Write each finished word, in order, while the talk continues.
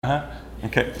Ah,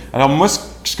 OK. Alors moi,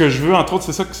 ce que je veux, entre autres,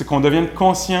 c'est ça, c'est qu'on devienne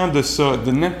conscient de ça,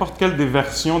 de n'importe quelle des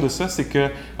versions de ça, c'est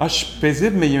que, je suis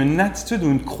paisible, mais il y a une attitude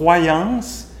ou une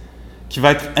croyance qui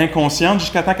va être inconsciente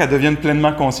jusqu'à temps qu'elle devienne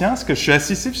pleinement consciente, que je suis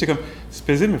assis ici, puis c'est comme, c'est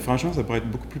paisible, mais franchement, ça pourrait être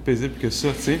beaucoup plus paisible que ça,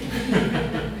 tu sais.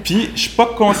 Puis, je suis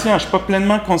pas conscient, je suis pas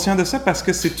pleinement conscient de ça parce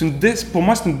que pour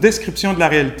moi, c'est une description de la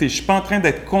réalité. Je suis pas en train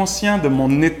d'être conscient de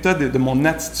mon état, de mon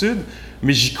attitude,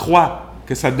 mais j'y crois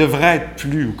que ça devrait être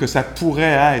plus ou que ça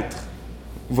pourrait être.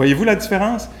 Voyez-vous la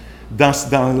différence? Dans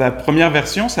la première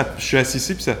version, je suis assis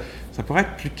ici, puis ça pourrait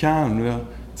être plus calme, là,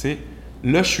 tu sais.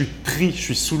 Là, je suis pris, je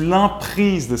suis sous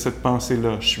l'emprise de cette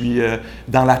pensée-là. Je suis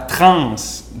dans la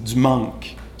transe du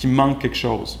manque, qu'il me manque quelque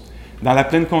chose. Dans la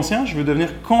pleine conscience, je veux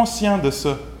devenir conscient de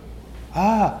ça.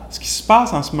 Ah, ce qui se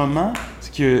passe en ce moment,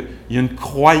 c'est qu'il y a une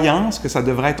croyance que ça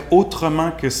devrait être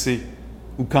autrement que c'est.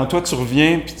 Ou quand toi, tu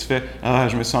reviens puis tu fais « Ah,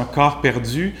 je me suis encore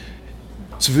perdu »,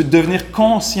 tu veux devenir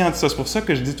conscient de ça. C'est pour ça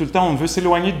que je dis tout le temps, on veut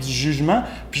s'éloigner du jugement,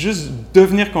 puis juste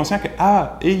devenir conscient que,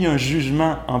 et il y a un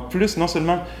jugement. En plus, non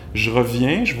seulement je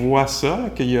reviens, je vois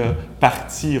ça, qu'il y a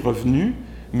parti, revenu,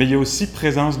 mais il y a aussi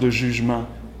présence de jugement,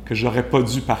 que j'aurais pas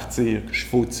dû partir, que je suis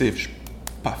fautif, je suis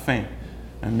pas fin,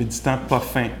 un méditant pas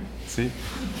fin, tu sais,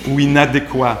 ou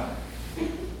inadéquat.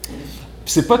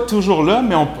 Puis c'est pas toujours là,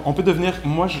 mais on peut devenir,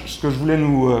 ce que je voulais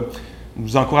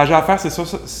nous encourager à faire, c'est ça,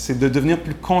 c'est de devenir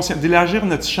plus conscient, d'élargir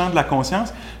notre champ de la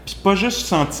conscience, puis pas juste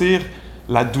sentir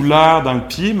la douleur dans le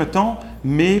pied, mettons,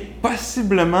 mais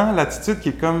possiblement l'attitude qui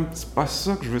est comme, c'est pas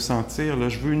ça que je veux sentir, là,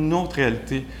 je veux une autre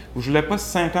réalité, où je voulais pas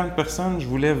 50 personnes, je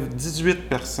voulais 18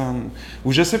 personnes,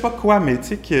 ou je sais pas quoi, mais tu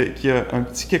sais, qu'il y a un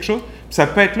petit quelque chose, puis ça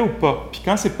peut être là ou pas. Puis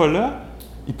quand c'est pas là,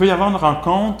 il peut y avoir une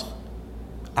rencontre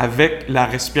avec la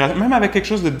respiration, même avec quelque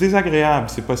chose de désagréable.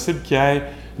 C'est possible qu'il y ait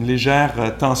une légère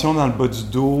tension dans le bas du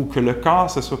dos, ou que le corps,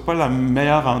 ce ne soit pas le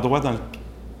meilleur endroit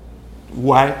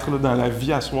où être là, dans la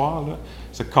vie à soir. Là.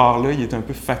 Ce corps-là, il est un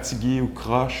peu fatigué ou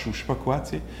croche ou je ne sais pas quoi,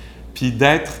 tu sais. Puis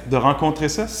de rencontrer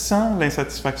ça sans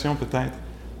l'insatisfaction peut-être.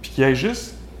 Puis qu'il y ait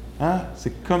juste,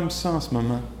 c'est comme ça en ce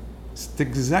moment. C'est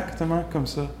exactement comme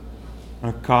ça.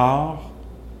 Un corps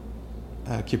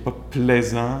qui n'est pas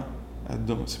plaisant,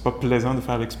 c'est pas plaisant de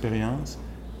faire l'expérience.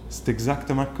 C'est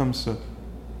exactement comme ça.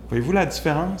 Voyez-vous la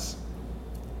différence?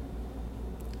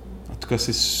 En tout cas,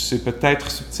 c'est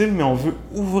peut-être subtil, mais on veut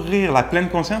ouvrir. La pleine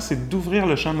conscience, c'est d'ouvrir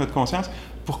le champ de notre conscience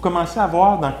pour commencer à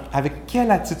voir avec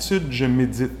quelle attitude je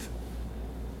médite.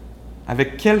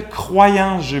 Avec quelle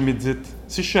croyance je médite.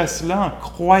 Si je suis assis là en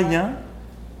croyant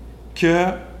que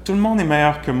tout le monde est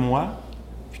meilleur que moi,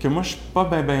 puis que moi, je ne suis pas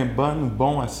bien bonne ou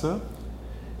bon à ça,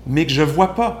 mais que je ne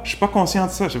vois pas, je ne suis pas conscient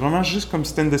de ça. C'est vraiment juste comme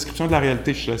si c'était une description de la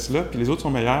réalité. Je suis assis là, puis les autres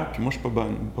sont meilleurs, puis moi, je ne suis pas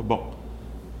bonne, pas bon.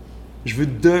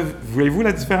 Voyez-vous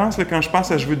la différence là, quand je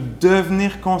pense à je veux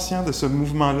devenir conscient de ce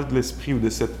mouvement-là de l'esprit ou de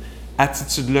cette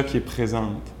attitude-là qui est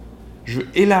présente. Je veux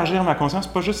élargir ma conscience,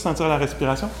 pas juste sentir la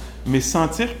respiration, mais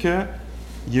sentir qu'il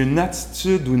y a une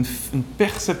attitude ou une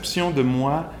perception de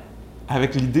moi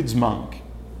avec l'idée du manque.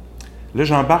 Là,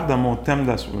 j'embarque dans mon thème de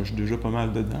la soirée. Je suis déjà pas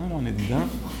mal dedans, là, on est dedans.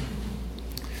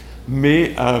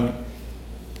 Mais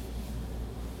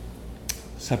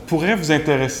ça pourrait vous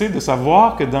intéresser de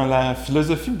savoir que dans la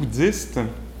philosophie bouddhiste,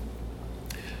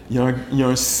 il y a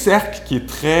un cercle qui est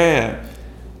très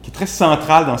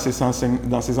central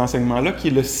dans ces enseignements-là, qui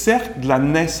est le cercle de la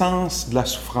naissance de la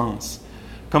souffrance.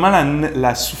 Comment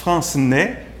la souffrance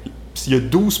naît, puis il y a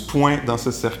 12 points dans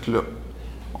ce cercle-là.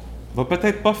 On va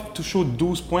peut-être pas toucher aux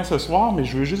 12 points ce soir, mais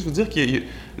je veux juste vous dire que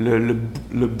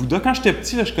le Bouddha, quand j'étais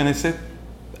petit, là, je connaissais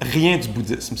rien du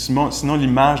bouddhisme, sinon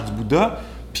l'image du Bouddha,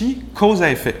 puis cause à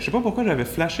effet. Je ne sais pas pourquoi j'avais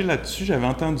flashé là-dessus, j'avais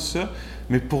entendu ça,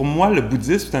 mais pour moi, le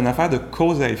bouddhisme, c'est une affaire de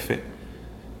cause à effet.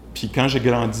 Puis quand j'ai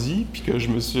grandi, puis que je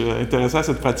me suis intéressé à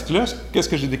cette pratique-là, qu'est-ce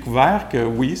que j'ai découvert? Que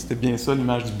oui, c'était bien ça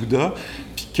l'image du Bouddha,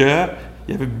 puis qu'il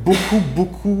y avait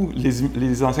beaucoup,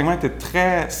 les enseignements étaient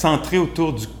très centrés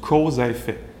autour du cause à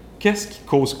effet. Qu'est-ce qui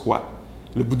cause quoi?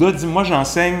 Le Bouddha dit, moi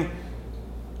j'enseigne,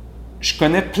 je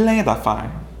connais plein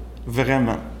d'affaires,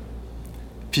 vraiment.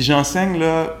 Puis j'enseigne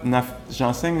là,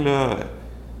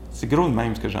 c'est gros de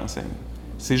même ce que j'enseigne.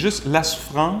 C'est juste la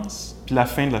souffrance, puis la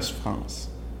fin de la souffrance.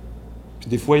 Puis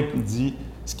des fois, il me dit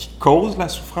ce qui cause la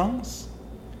souffrance,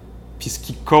 puis ce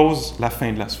qui cause la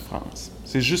fin de la souffrance.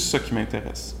 C'est juste ça qui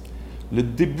m'intéresse. Le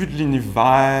début de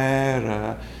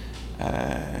l'univers,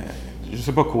 je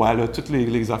sais pas quoi, là, toutes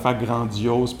les affaires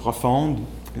grandioses, profondes,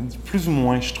 plus ou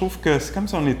moins. Je trouve que c'est comme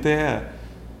si on était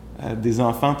des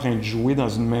enfants en train de jouer dans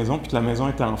une maison, puis que la maison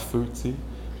était en feu, tu sais.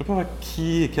 Je sais pas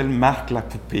qui et quelle marque la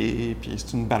poupée, puis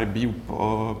c'est une Barbie ou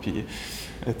pas, puis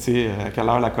tu sais, à quelle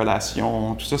heure la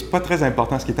collation, tout ça, c'est pas très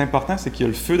important. Ce qui est important, c'est qu'il y a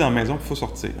le feu dans la maison, puis il faut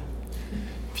sortir.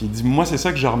 Puis il dit, moi, c'est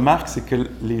ça que je remarque, c'est que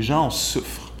les gens, on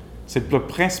souffre. C'est le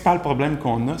principal problème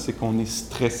qu'on a, c'est qu'on est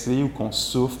stressé ou qu'on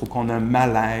souffre ou qu'on a un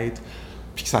mal-être,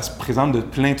 puis que ça se présente de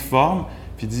plein de formes.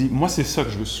 Puis il dit, moi, c'est ça que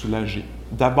je veux soulager.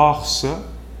 D'abord ça,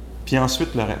 puis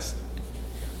ensuite le reste.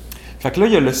 Fait que là,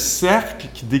 il y a le cercle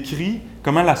qui décrit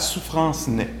comment la souffrance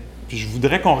naît. Puis je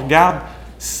voudrais qu'on regarde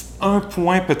un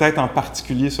point peut-être en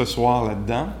particulier ce soir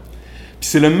là-dedans. Puis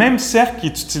c'est le même cercle qui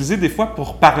est utilisé des fois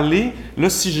pour parler. Là,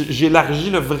 si j'élargis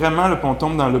vraiment, là, puis on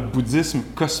tombe dans le bouddhisme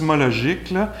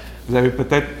cosmologique, là, vous avez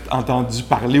peut-être entendu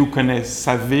parler ou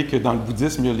savez que dans le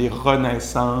bouddhisme, il y a les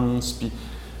renaissances, puis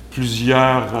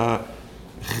plusieurs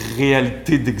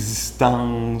réalités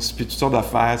d'existence, puis toutes sortes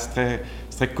d'affaires. C'est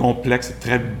très complexe, c'est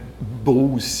très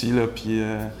beau aussi. Là, puis,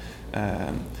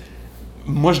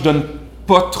 moi, je donne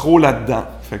pas trop là-dedans.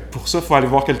 Fait que pour ça, il faut aller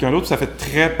voir quelqu'un d'autre. Ça fait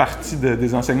très partie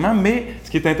des enseignements. Mais ce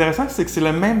qui est intéressant, c'est que c'est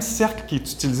le même cercle qui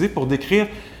est utilisé pour décrire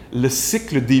le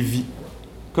cycle des vies.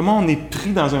 Comment on est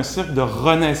pris dans un cercle de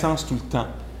renaissance tout le temps.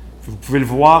 Vous pouvez le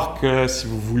voir que, si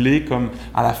vous voulez, comme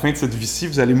à la fin de cette vie-ci,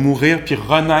 vous allez mourir puis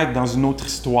renaître dans une autre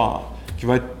histoire qui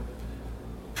va être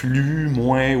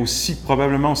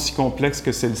probablement aussi complexe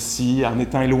que celle-ci, en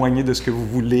étant éloigné de ce que vous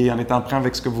voulez, en étant prêt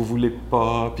avec ce que vous voulez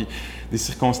pas, puis des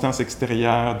circonstances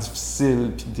extérieures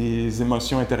difficiles, puis des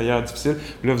émotions intérieures difficiles.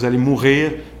 Puis là, vous allez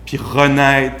mourir, puis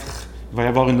renaître. Il va y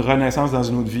avoir une renaissance dans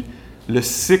une autre vie. Le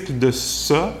cycle de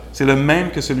ça, c'est le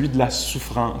même que celui de la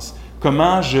souffrance.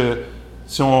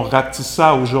 Si on rapetisse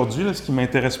ça aujourd'hui, là, ce qui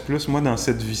m'intéresse plus, moi, dans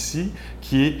cette vie-ci,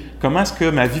 qui est comment est-ce que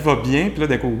ma vie va bien, puis là,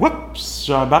 d'un coup,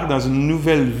 j'embarque dans une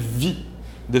nouvelle vie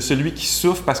de celui qui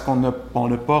souffre parce qu'on n'a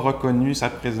pas reconnu sa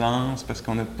présence, parce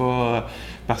qu'il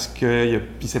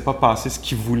ne s'est pas passé ce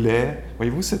qu'il voulait.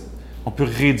 Voyez-vous, on peut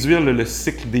réduire le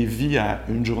cycle des vies à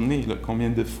une journée. Là. Combien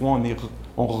de fois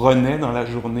on renaît dans la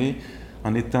journée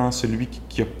en étant celui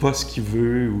qui n'a pas ce qu'il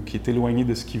veut ou qui est éloigné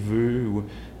de ce qu'il veut.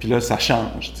 Puis là, ça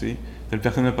change, tu sais. Telle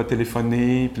personne n'a pas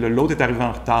téléphoné, puis là, l'autre est arrivé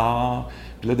en retard,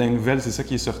 puis là, dans les nouvelles, c'est ça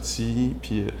qui est sorti,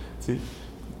 puis, tu sais.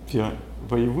 Puis,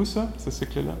 voyez-vous ça, ce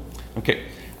cycle-là? OK.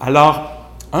 Alors,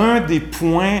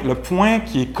 le point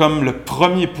qui est comme le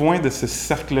premier point de ce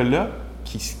cercle-là,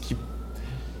 qui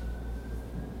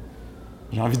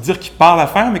j'ai envie de dire qu'il part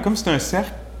l'affaire, mais comme c'est un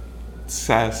cercle,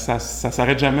 ça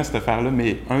s'arrête jamais, cette affaire-là,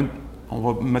 mais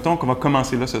mettons qu'on va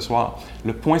commencer là ce soir.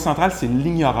 Le point central, c'est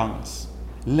l'ignorance.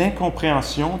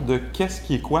 L'incompréhension de qu'est-ce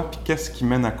qui est quoi, puis qu'est-ce qui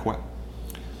mène à quoi.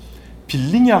 Puis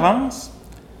l'ignorance,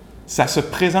 ça se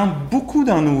présente beaucoup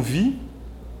dans nos vies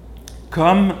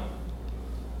comme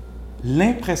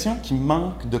l'impression qu'il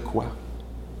manque de quoi,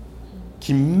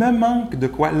 qu'il me manque de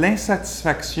quoi,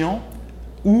 l'insatisfaction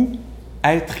ou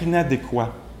être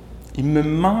inadéquat. Il me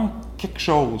manque quelque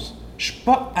chose. Je ne suis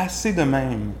pas assez de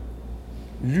même.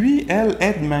 Lui, elle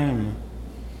est de même.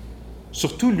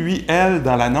 Surtout lui, elle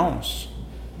dans l'annonce.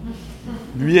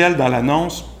 Lui, elle dans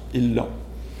l'annonce, ils l'ont.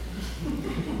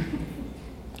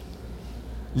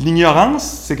 L'ignorance,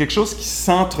 c'est quelque chose qui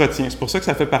s'entretient. C'est pour ça que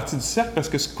ça fait partie du cercle, parce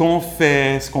que ce qu'on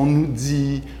fait, ce qu'on nous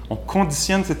dit, on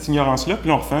conditionne cette ignorance-là, puis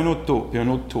on refait un autre tour, puis un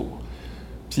autre tour.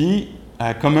 Puis,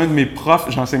 comme un de mes profs,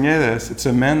 j'enseignais cette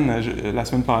semaine, la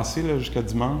semaine passée, là, jusqu'à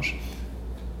dimanche,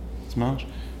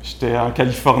 j'étais en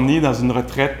Californie dans une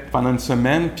retraite pendant une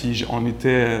semaine, puis on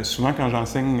était, souvent quand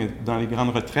j'enseigne dans les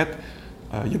grandes retraites,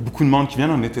 il y a beaucoup de monde qui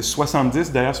viennent, on était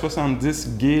 70, d'ailleurs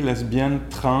 70 gays, lesbiennes,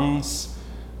 trans,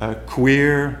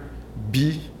 queer,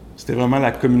 bi, c'était vraiment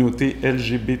la communauté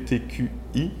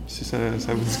LGBTQI, si ça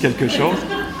vous dit quelque chose.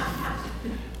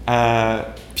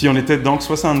 Puis on était donc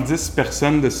 70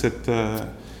 personnes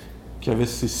qui avaient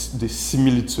des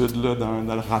similitudes là,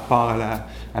 dans le rapport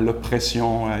à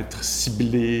l'oppression, à être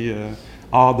ciblé,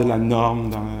 hors de la norme,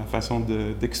 dans la façon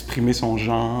d'exprimer son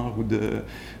genre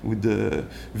ou de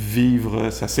vivre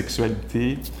sa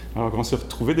sexualité. Alors qu'on s'est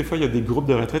retrouvés, des fois, il y a des groupes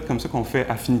de retraite comme ça qu'on fait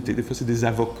affinité. Des fois, c'est des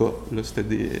avocats. Là, c'était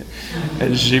des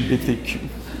LGBTQ.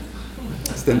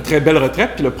 C'était une très belle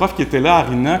retraite. Puis le prof qui était là,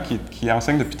 Arina, qui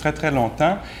enseigne depuis très, très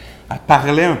longtemps, elle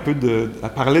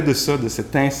parlait de ça, de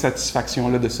cette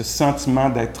insatisfaction-là, de ce sentiment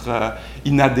d'être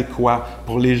inadéquat.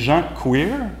 Pour les gens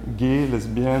queer, gays,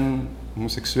 lesbiennes,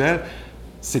 homosexuels,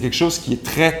 c'est quelque chose qui est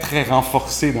très, très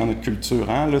renforcé dans notre culture.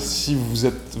 Hein? Là, si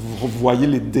vous voyez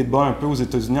les débats un peu aux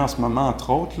États-Unis en ce moment, entre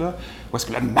autres, là, où est-ce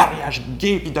que le mariage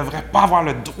gay, puis il ne devrait pas avoir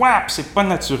le droit, puis c'est pas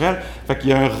naturel. Fait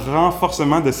qu'il y a un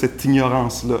renforcement de cette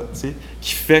ignorance-là, tu sais,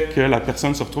 qui fait que la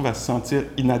personne se retrouve à se sentir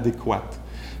inadéquate.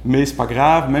 Mais c'est pas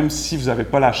grave, même si vous n'avez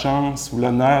pas la chance ou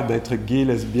l'honneur d'être gay,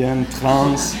 lesbienne,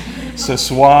 trans ce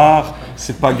soir,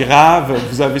 c'est pas grave.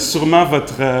 Vous avez sûrement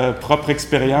votre propre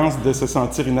expérience de se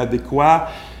sentir inadéquat.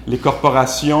 Les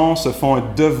corporations se font un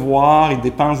devoir, ils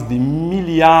dépensent des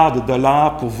milliards de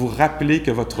dollars pour vous rappeler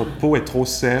que votre peau est trop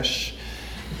sèche,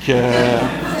 que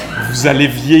vous allez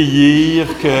vieillir,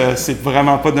 que c'est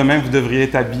vraiment pas de même que vous devriez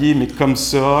être habillé, mais comme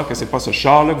ça, que c'est pas ce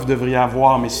char-là que vous devriez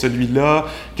avoir, mais celui-là,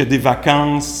 que des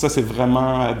vacances, ça c'est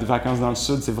vraiment, des vacances dans le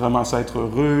sud, c'est vraiment ça être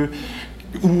heureux,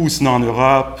 ou sinon en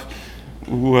Europe,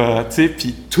 ou, tu sais,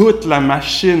 puis toute la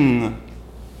machine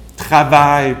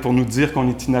travaille pour nous dire qu'on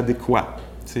est inadéquat,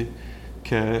 tu sais,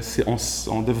 que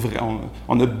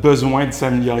on a besoin de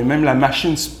s'améliorer. Même la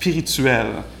machine spirituelle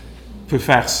peut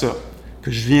faire ça. Que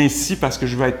je viens ici parce que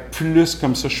je veux être plus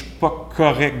comme ça, je suis pas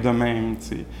correct de même, tu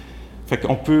sais. Fait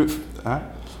qu'on peut, hein?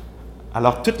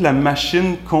 Alors, toute la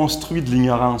machine construit de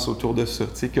l'ignorance autour de ça,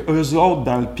 tu sais, que eux autres,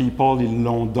 dans le people, ils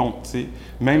l'ont donc, tu sais.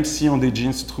 Même s'ils ont des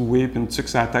jeans troués, puis une tuque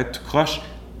sur la tête tout croche,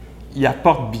 ils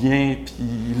apportent bien, puis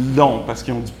ils l'ont parce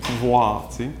qu'ils ont du pouvoir,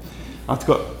 tu sais. En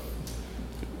tout cas,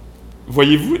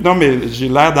 voyez-vous, non, mais j'ai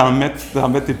l'air d'en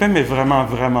mettre épais, mais vraiment,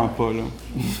 vraiment pas, là.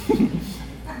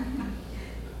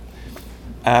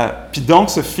 Puis donc,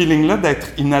 ce feeling-là d'être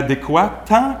inadéquat,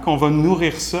 tant qu'on va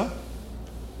nourrir ça,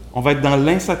 on va être dans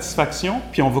l'insatisfaction,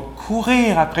 puis on va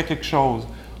courir après quelque chose.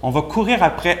 On va courir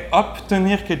après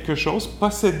obtenir quelque chose,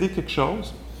 posséder quelque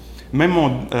chose. Même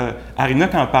Arina,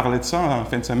 quand elle parlait de ça en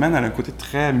fin de semaine, elle a un côté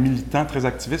très militant, très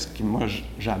activiste, que moi,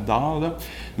 j'adore, là.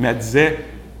 Mais elle disait,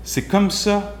 c'est comme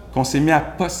ça qu'on s'est mis à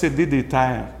posséder des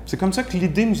terres. C'est comme ça que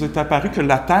l'idée nous est apparue que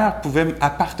la terre pouvait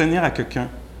appartenir à quelqu'un.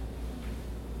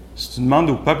 Si tu demandes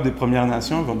au peuple des Premières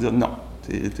Nations, ils vont te dire non,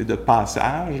 t'es de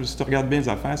passage. Si tu regardes bien les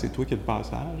affaires, c'est toi qui es de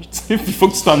passage. Il faut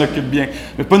que tu t'en occupes bien.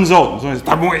 Mais pas nous autres. C'est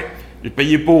à moi. J'ai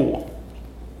payé pour.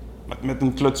 Je vais te mettre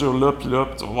une clôture là, puis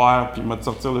tu vas voir, puis je vais te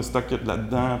sortir le stock qu'il y a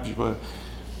là-dedans, puis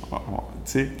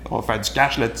on va faire du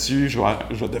cash là-dessus, je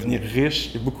vais devenir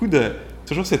riche. Il y a beaucoup de.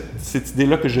 Toujours cette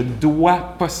idée-là que je dois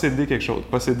posséder quelque chose.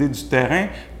 Posséder du terrain,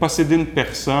 posséder une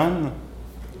personne,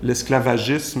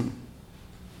 l'esclavagisme.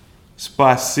 C'est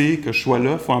pas assez que je sois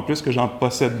là, il faut en plus que j'en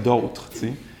possède d'autres, tu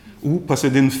sais. Ou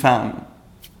posséder une femme.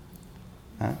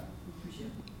 Hein?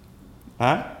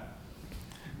 Hein?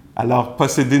 Alors,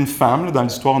 posséder une femme, là, dans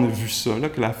l'histoire, on a vu ça, là,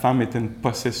 que la femme était une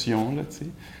possession, là, tu sais.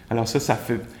 Alors ça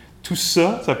fait... Tout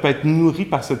ça, ça peut être nourri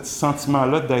par ce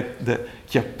sentiment-là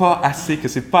qu'il n'y a pas assez, que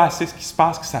c'est pas assez ce qui se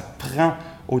passe, que ça prend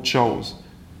autre chose.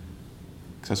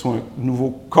 Que ce soit un nouveau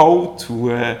coat ou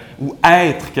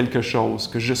être quelque chose,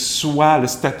 que je sois le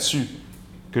statut,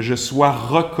 que je sois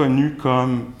reconnu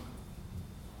comme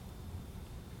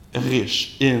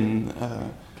riche,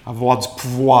 avoir du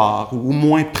pouvoir, ou au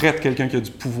moins près de quelqu'un qui a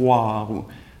du pouvoir.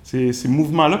 Ces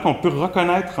mouvements-là qu'on peut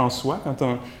reconnaître en soi,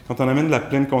 quand on amène de la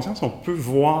pleine conscience, on peut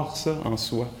voir ça en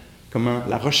soi, comment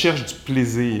la recherche du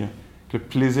plaisir, que le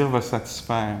plaisir va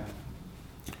satisfaire.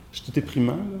 Je suis tout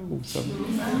déprimant, là, ou ça va?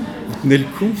 Vous tenez le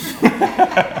coup?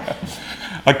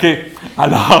 OK.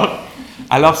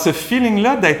 Alors, ce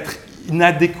feeling-là d'être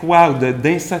inadéquat ou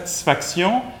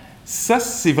d'insatisfaction, ça,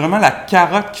 c'est vraiment la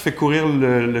carotte qui fait courir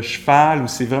le cheval, ou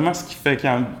c'est vraiment ce qui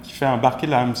fait embarquer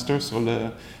le hamster sur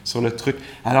le truc.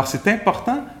 Alors, c'est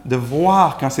important de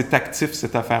voir quand c'est actif,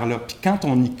 cette affaire-là, puis quand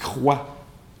on y croit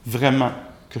vraiment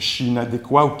que je suis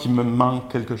inadéquat ou qu'il me manque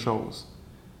quelque chose.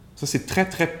 Ça, c'est très,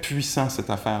 très puissant, cette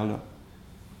affaire-là.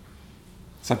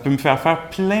 Ça peut me faire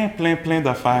plein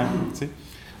d'affaires, tu sais,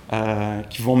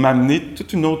 qui vont m'amener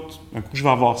toute une autre... Un coup que je vais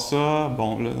avoir ça,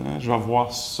 bon, là, je vais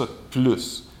avoir ça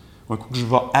plus. Un coup que je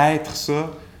vais être ça,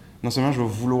 non seulement je vais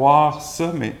vouloir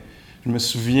ça, mais je me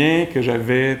souviens que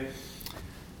j'avais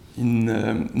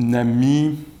une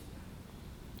amie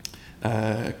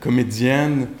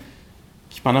comédienne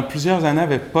qui, pendant plusieurs années,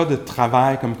 n'avait pas de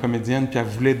travail comme comédienne, puis elle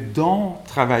voulait donc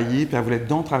travailler, puis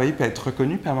être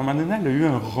reconnue, puis à un moment donné, elle a eu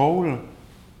un rôle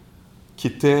qui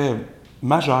était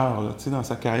majeur, là, tu sais, dans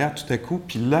sa carrière, tout à coup,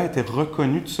 puis là, elle était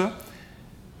reconnue de ça,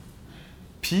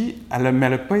 puis elle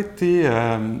n'a pas été...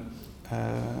 elle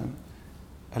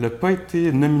n'a pas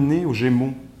été nominée aux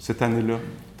Gémeaux cette année-là,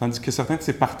 tandis que certains de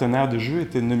ses partenaires de jeu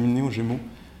étaient nominés aux Gémeaux.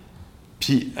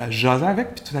 Puis je jasais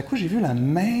avec, puis tout à coup, j'ai vu la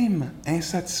même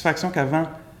insatisfaction qu'avant.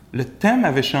 Le thème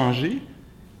avait changé,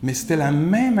 mais c'était la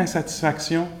même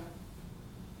insatisfaction.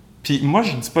 Puis moi,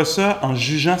 je ne dis pas ça en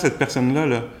jugeant cette personne-là,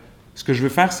 là. Ce que je veux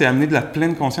faire, c'est amener de la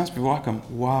pleine conscience, puis voir comme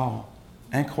 « Wow,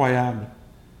 incroyable!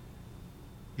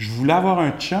 Je voulais avoir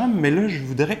un chum, mais là, je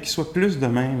voudrais qu'il soit plus de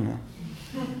même. »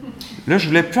 Là, je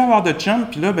voulais plus avoir de chum,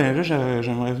 puis là,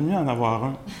 j'aimerais mieux en avoir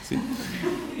un. T'sais.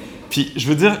 Puis, je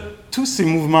veux dire, tous ces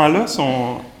mouvements-là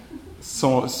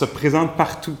se présentent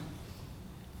partout.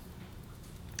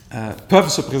 Peuvent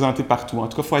se présenter partout. En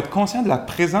tout cas, il faut être conscient de la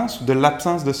présence ou de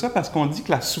l'absence de ça, parce qu'on dit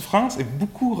que la souffrance est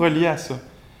beaucoup reliée à ça.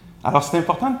 Alors, c'est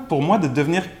important pour moi de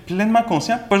devenir pleinement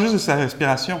conscient, pas juste de sa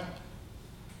respiration,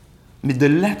 mais de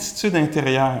l'attitude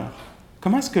intérieure.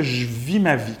 Comment est-ce que je vis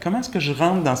ma vie? Comment est-ce que je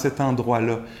rentre dans cet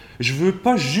endroit-là? Je ne veux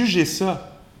pas juger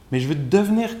ça, mais je veux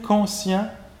devenir conscient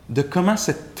de comment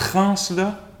cette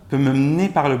transe-là peut me mener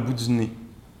par le bout du nez,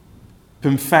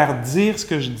 peut me faire dire ce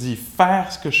que je dis,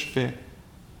 faire ce que je fais,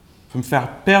 peut me faire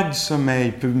perdre du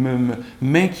sommeil, peut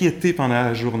m'inquiéter pendant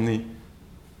la journée.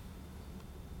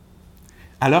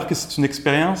 Alors que c'est une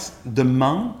expérience de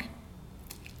manque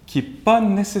qui n'est pas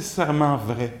nécessairement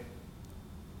vraie.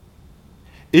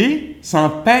 Et ça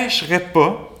n'empêcherait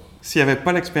pas, s'il n'y avait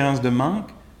pas l'expérience de manque,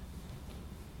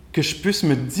 que je puisse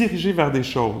me diriger vers des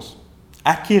choses,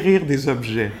 acquérir des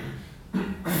objets,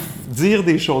 dire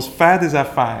des choses, faire des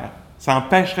affaires. Ça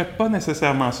n'empêcherait pas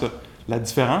nécessairement ça. La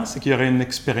différence, c'est qu'il y aurait une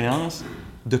expérience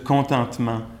de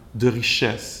contentement, de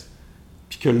richesse.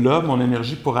 Puis que là, mon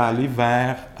énergie pourrait aller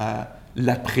vers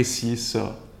l'apprécier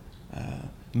ça,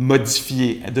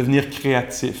 modifier, devenir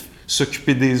créatif,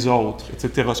 s'occuper des autres,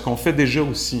 etc. Ce qu'on fait déjà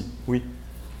aussi, oui.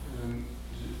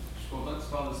 Je suis content que tu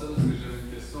parles de ça parce que j'avais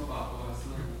une question par rapport à ça.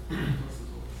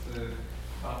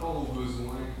 Par rapport aux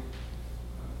besoins,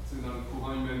 dans le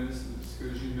courant humaniste,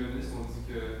 psychologie humaniste, on dit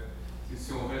que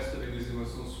si on reste avec des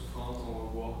émotions souffrantes, on va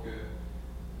voir que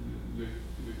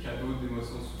le cadeau de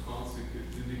l'émotion souffrante, c'est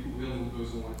de découvrir nos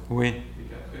besoins. Oui. Et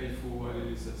qu'après, il faut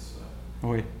aller les satisfaire.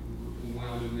 Oui. Au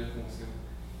moins en devenir conscient.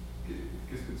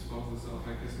 Qu'est-ce que tu penses de ça?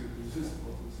 Enfin, qu'est-ce que tu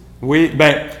penses de ça? Oui,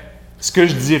 bien, ce que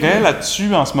je dirais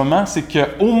là-dessus en ce moment, c'est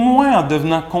qu'au moins en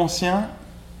devenant conscient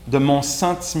de mon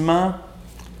sentiment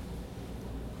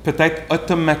peut-être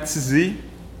automatisé,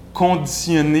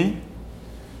 conditionné,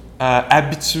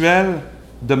 habituel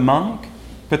de manque,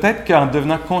 peut-être qu'en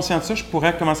devenant conscient de ça, je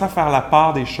pourrais commencer à faire la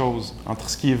part des choses entre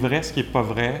ce qui est vrai, ce qui n'est pas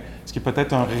vrai, ce qui est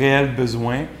peut-être un réel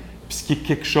besoin, puis ce qui est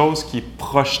quelque chose qui est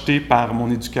projeté par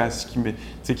mon éducation,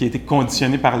 qui a été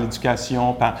conditionné par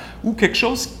l'éducation, ou quelque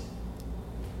chose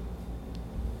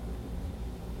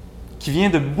qui vient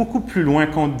de beaucoup plus loin,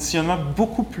 conditionnement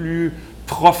beaucoup plus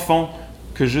profond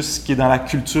que juste ce qui est dans la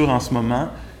culture en ce moment,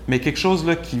 mais quelque chose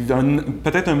là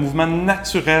peut-être un mouvement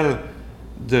naturel,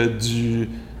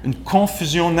 une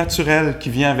confusion naturelle qui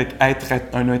vient avec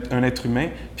un être humain,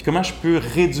 puis comment je peux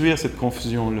réduire cette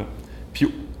confusion-là.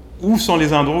 Puis où sont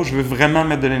les endroits où je veux vraiment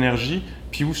mettre de l'énergie,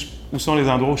 puis où sont les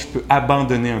endroits où je peux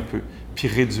abandonner un peu, puis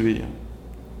réduire.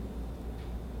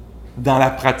 Dans la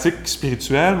pratique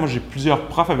spirituelle, moi j'ai plusieurs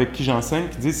profs avec qui j'enseigne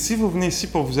qui disent « Si vous venez ici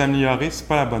pour vous améliorer, ce n'est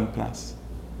pas la bonne place. »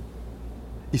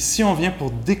 Ici, on vient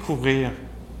pour découvrir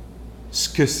ce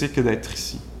que c'est que d'être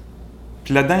ici.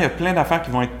 Puis là-dedans, il y a plein d'affaires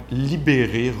qui vont être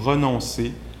libérées,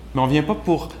 renoncées, mais on ne vient pas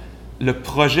pour le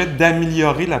projet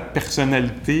d'améliorer la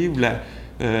personnalité ou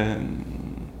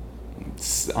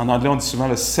en anglais, on dit souvent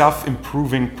le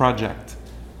self-improving project.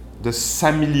 De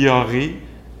s'améliorer,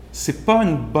 c'est pas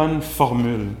une bonne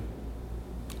formule.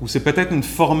 Ou c'est peut-être une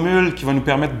formule qui va nous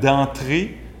permettre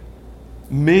d'entrer,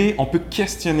 mais on peut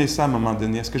questionner ça à un moment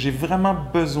donné. Est-ce que j'ai vraiment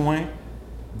besoin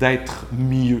d'être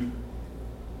mieux?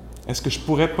 Est-ce que je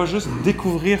pourrais pas juste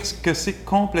découvrir ce que c'est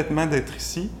complètement d'être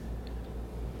ici?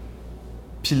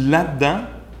 Puis là-dedans,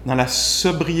 dans la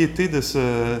sobriété de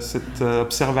cette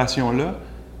observation-là,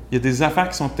 il y a des affaires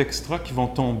qui sont extra qui vont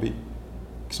tomber,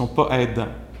 qui ne sont pas aidants.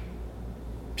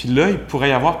 Puis là, il pourrait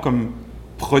y avoir comme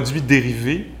produit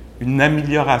dérivé une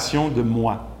amélioration de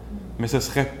moi. Mais ce ne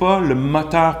serait pas le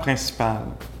moteur principal.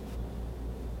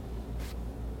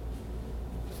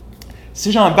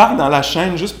 Si j'embarque dans la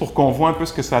chaîne, juste pour qu'on voit un peu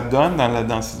ce que ça donne,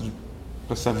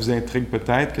 ça vous intrigue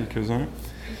peut-être quelques-uns.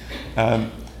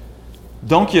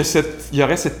 Donc, il y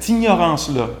aurait cette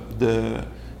ignorance-là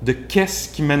de qu'est-ce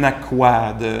qui mène à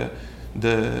quoi,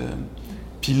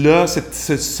 puis là,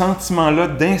 ce sentiment-là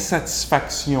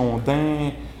d'insatisfaction,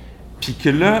 puis que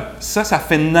là, ça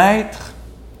fait naître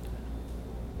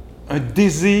un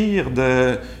désir,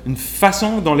 une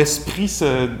façon dont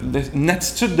une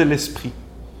attitude de l'esprit.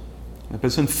 On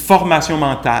appelle ça une formation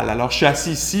mentale. Alors, je suis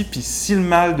assis ici, puis si le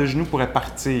mal de genou pourrait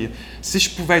partir, si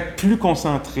je pouvais être plus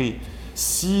concentré,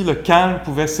 si le calme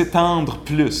pouvait s'étendre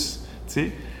plus, tu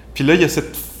sais. Puis là, il y a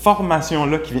cette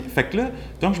formation-là qui vient. Fait que là,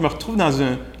 donc, je me retrouve dans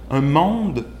un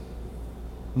monde,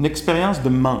 une expérience de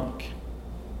manque.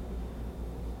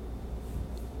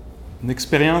 Une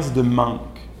expérience de manque.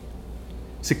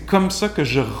 C'est comme ça que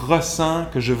je ressens,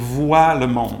 que je vois le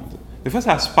monde. Des fois,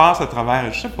 ça se passe à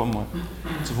travers, je sais pas moi.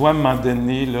 Tu vois, à un moment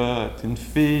donné, là, tu es une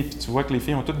fille, puis tu vois que les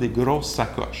filles ont toutes des grosses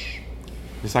sacoches.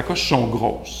 Les sacoches sont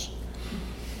grosses.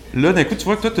 Là, d'un coup, tu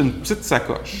vois que toi, tu as une petite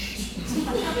sacoche.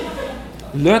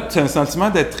 Là, tu as un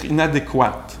sentiment d'être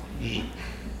inadéquate.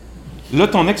 Là,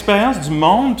 ton expérience du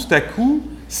monde, tout à coup,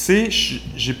 c'est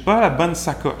j'ai pas la bonne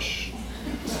sacoche.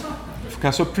 Il faut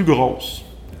qu'elle soit plus grosse.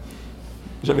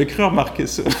 J'avais cru remarquer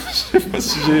ça. Je sais pas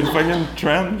si j'ai pogné une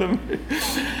trend, là, mais...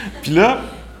 Puis là,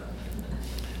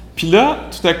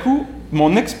 tout à coup,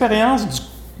 mon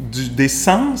expérience des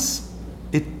sens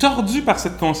est tordue par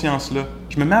cette conscience-là.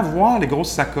 Je me mets à voir les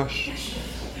grosses sacoches.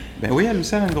 Ben oui, elle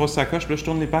aussi, elle a une grosse sacoche. Puis là, je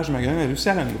tourne les pages de ma gueule. Elle aussi,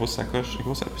 elle a une grosse sacoche. Puis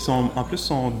en plus,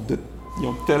 ils ont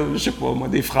je sais pas, moi,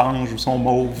 des franges ou sont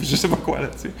mauves, je sais pas quoi, là,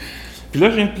 tu sais. Puis là,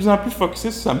 je viens de plus en plus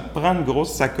focusé sur ça me prend une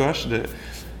grosse sacoche de...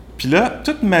 Puis là,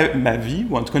 toute ma vie,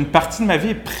 ou en tout cas une partie de ma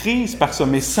vie est prise par ça.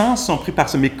 Mes sens sont pris par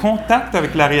ça. Mes contacts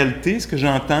avec la réalité, ce que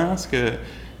j'entends,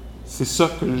 c'est ça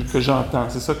que j'entends,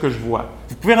 c'est ça que je vois.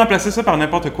 Vous pouvez remplacer ça par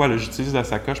n'importe quoi. Là. J'utilise la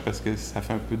sacoche parce que ça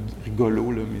fait un peu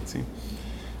rigolo, là, mais tu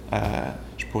sais.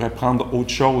 Je pourrais prendre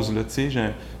autre chose, là, tu sais. J'ai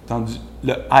entendu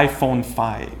le iPhone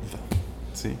 5, tu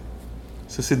sais.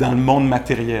 Ça, c'est dans le monde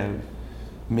matériel.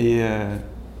 Mais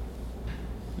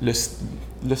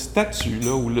le statut,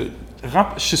 là, ou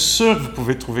je suis sûr que vous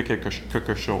pouvez trouver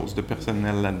quelque chose de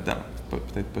personnel là-dedans.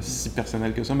 Peut-être pas si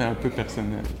personnel que ça, mais un peu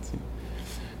personnel. T'sais.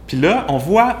 Puis là, on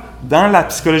voit, dans la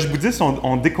psychologie bouddhiste,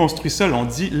 on déconstruit ça. Là, on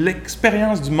dit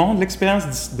l'expérience du monde,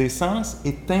 l'expérience des sens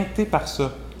est teintée par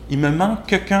ça. Il me manque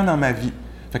quelqu'un dans ma vie.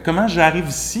 Fait que comment j'arrive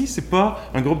ici, c'est pas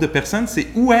un groupe de personnes, c'est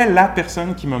où est la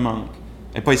personne qui me manque.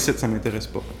 Elle n'est pas ici, ça ne m'intéresse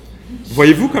pas.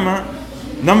 Voyez-vous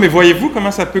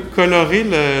comment ça peut colorer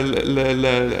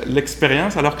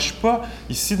l'expérience, alors que je ne suis pas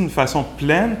ici d'une façon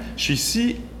pleine, je suis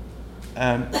ici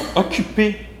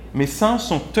occupé. Mes sens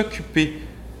sont occupés,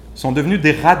 sont devenus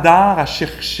des radars à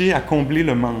chercher à combler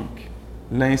le manque.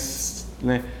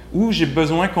 Où j'ai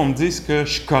besoin qu'on me dise que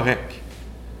je suis correct.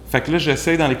 Fait que là,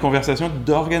 j'essaie dans les conversations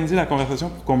d'organiser la conversation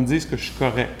pour qu'on me dise que je suis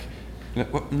correct. Là,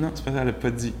 oh, non, c'est pas ça, elle n'a pas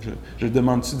dit. Je le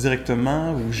demande-tu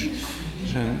directement ou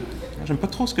j'aime pas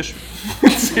trop ce que je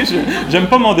fais. J'aime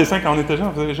pas mon dessin quand on était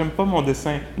jeune. J'aime pas mon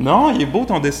dessin. Non, il est beau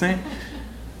ton dessin.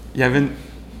 Il y avait une...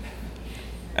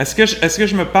 Est-ce que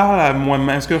je me parle à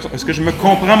moi-même? Est-ce que je me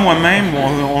comprends moi-même ou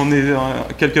on est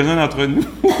quelques-uns d'entre nous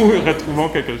retrouvons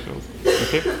quelque chose?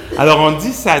 Okay? Alors on dit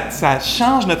que ça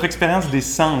change notre expérience des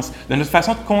sens, de notre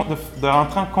façon de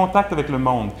rentrer en contact avec le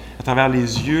monde, à travers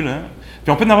les yeux, là.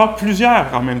 Puis on peut en avoir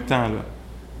plusieurs en même temps, là.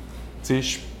 Tu sais, je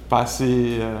suis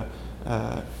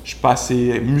pas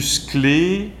assez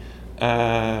musclé,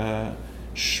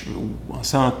 je suis en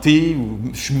santé,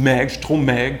 ou je suis maigre, je suis trop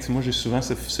maigre. Tu sais, moi, j'ai souvent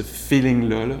ce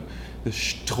feeling-là, là, je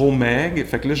suis trop maigre.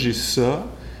 Fait que là, j'ai ça.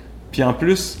 Puis en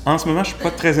plus, en ce moment, je suis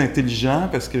pas très intelligent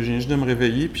parce que je viens juste de me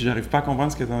réveiller puis j'arrive pas à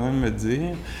comprendre ce qu'elle est en train de me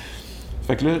dire.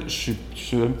 Fait que là, je suis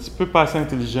un petit peu pas assez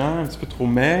intelligent, un petit peu trop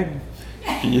maigre.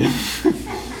 Puis...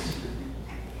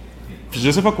 Puis je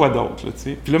sais pas quoi d'autre, là, tu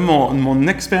sais. Puis là, mon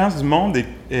expérience du monde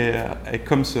est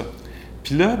comme ça.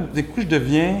 Puis là, du coup, je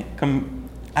deviens comme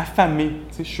affamé,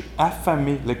 tu sais, je suis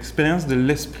affamé. L'expérience de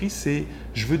l'esprit, c'est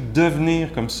je veux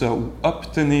devenir comme ça ou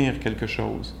obtenir quelque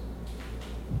chose.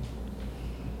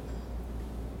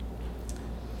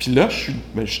 Puis là, je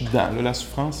suis dedans. Là, la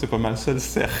souffrance, c'est pas mal ça le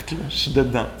cercle. Là. Je suis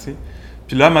dedans, tu sais.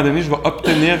 Puis là, à un moment donné, je vais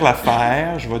obtenir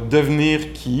l'affaire, je vais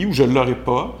devenir qui ou je ne l'aurai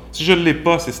pas. Si je ne l'ai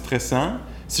pas, c'est stressant.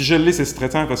 Si je l'ai, c'est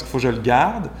stressant parce qu'il faut que je le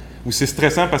garde. Ou c'est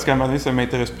stressant parce qu'à un moment donné, ça ne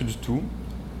m'intéresse plus du tout.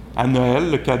 À Noël,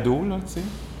 le cadeau, là, tu sais,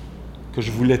 que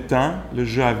je voulais tant, le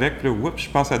jeu avec, puis là, oups, je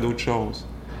pense à d'autres choses.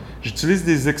 J'utilise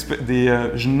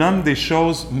je nomme des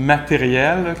choses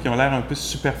matérielles là, qui ont l'air un peu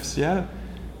superficielles,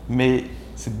 mais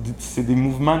c'est des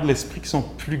mouvements de l'esprit qui sont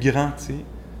plus grands, tu sais.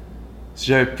 Si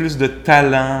j'avais plus de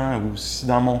talent ou si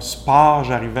dans mon sport,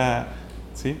 j'arrivais à...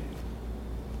 Tu sais.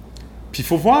 Puis il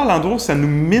faut voir l'endroit où ça nous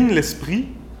mine l'esprit,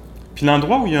 puis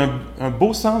l'endroit où il y a un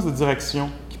beau sens de direction,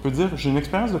 qui peut dire, j'ai une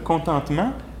expérience de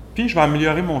contentement, puis je vais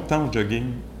améliorer mon temps au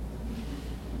jogging.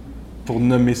 Pour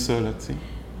nommer ça, là, tu sais.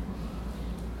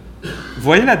 Vous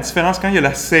voyez la différence quand il y a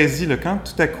la saisie, là, quand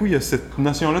tout à coup il y a cette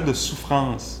notion-là de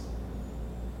souffrance.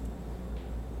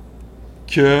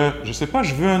 Que, je sais pas,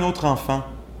 je veux un autre enfant.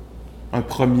 Un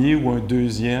premier ou un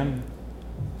deuxième.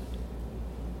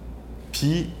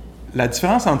 Puis, la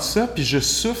différence entre ça, puis je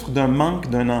souffre d'un manque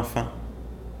d'un enfant.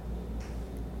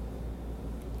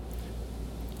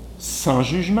 Sans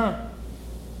jugement.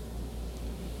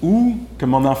 Ou que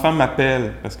mon enfant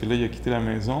m'appelle, parce que là, il a quitté la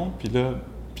maison, puis là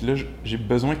j'ai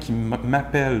besoin qu'il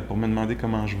m'appelle pour me demander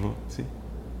comment je vais, tu sais.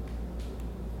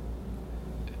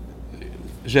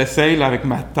 J'essaye, là, avec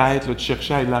ma tête, là, de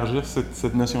chercher à élargir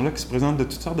cette notion-là qui se présente de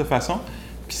toutes sortes de façons.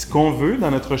 Puis ce qu'on veut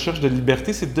dans notre recherche de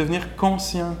liberté, c'est de devenir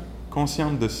consciente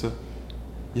de ça.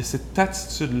 Il y a cette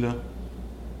attitude-là.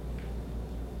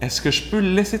 Est-ce que je peux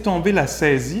laisser tomber la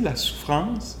saisie, la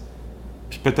souffrance?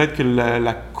 Puis peut-être que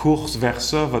la course vers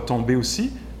ça va tomber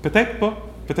aussi. Peut-être pas.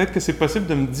 peut-être que c'est possible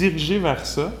de me diriger vers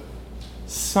ça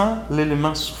sans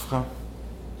l'élément souffrant.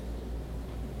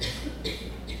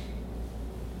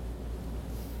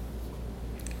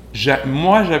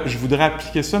 Je voudrais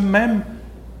appliquer ça même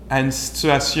à une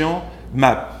situation.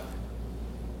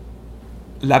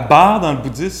 La barre dans le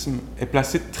bouddhisme est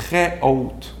placée très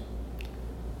haute.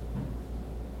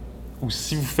 Ou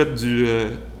si vous faites du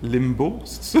limbo,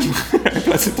 c'est ça? Elle est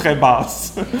placée très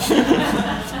basse.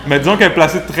 Mais disons qu'elle est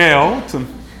placée très haute.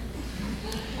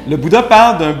 Le Bouddha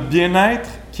parle d'un bien-être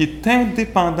qui est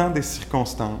indépendant des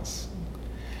circonstances.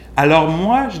 Alors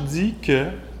moi, je dis que,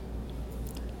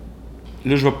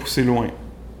 là je vais pousser loin,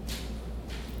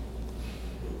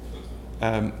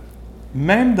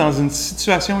 même dans une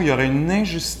situation où il y aurait une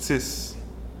injustice,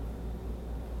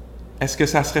 est-ce que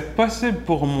ça serait possible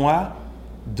pour moi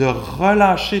de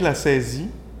relâcher la saisie,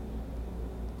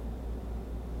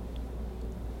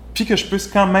 puis que je puisse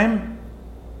quand même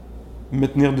me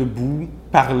tenir debout,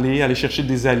 parler, aller chercher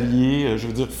des alliés, je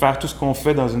veux dire, faire tout ce qu'on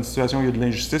fait dans une situation où il y a de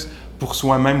l'injustice pour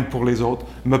soi-même ou pour les autres,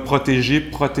 me protéger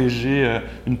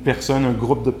une personne, un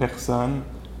groupe de personnes,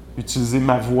 utiliser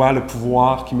ma voix, le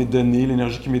pouvoir qui m'est donné,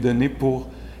 l'énergie qui m'est donnée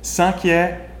sans qu'il y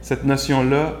ait cette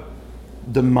notion-là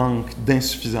de manque,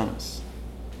 d'insuffisance.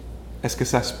 Est-ce que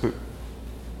ça se peut?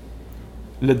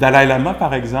 Le Dalai Lama,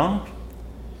 par exemple,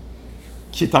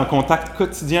 qui est en contact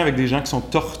quotidien avec des gens qui sont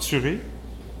torturés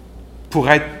pour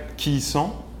être qui ils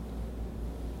sont,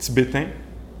 tibétains,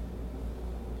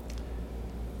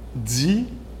 dit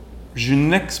 « J'ai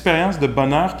une expérience de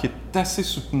bonheur qui est assez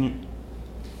soutenue.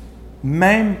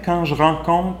 Même quand je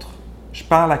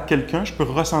parle à quelqu'un, je peux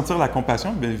ressentir la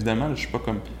compassion. Bien évidemment, je ne suis pas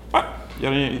comme « Ah, il n'y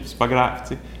a rien, c'est pas grave. »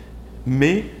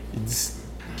 Mais il dit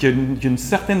qu'il y a une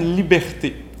certaine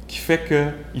liberté qui fait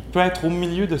qu'il peut être au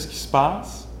milieu de ce qui se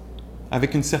passe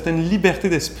avec une certaine liberté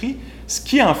d'esprit, ce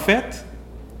qui, en fait,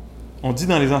 on dit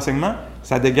dans les enseignements,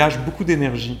 ça dégage beaucoup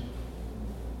d'énergie.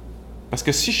 Parce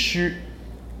que si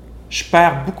je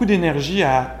perds beaucoup d'énergie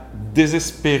à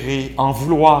désespérer, en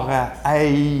vouloir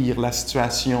haïr la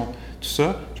situation, tout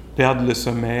ça, je peux perdre le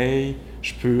sommeil,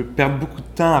 je peux perdre beaucoup de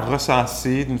temps à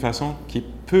ressasser d'une façon qui est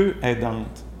peu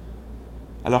aidante.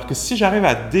 Alors que si j'arrive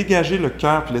à dégager le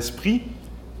cœur et l'esprit,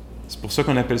 c'est pour ça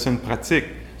qu'on appelle ça une pratique.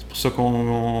 C'est pour ça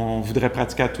qu'on voudrait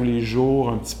pratiquer à tous les jours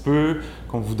un petit peu,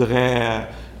 qu'on voudrait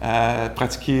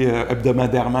pratiquer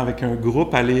hebdomadairement avec un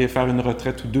groupe, aller faire une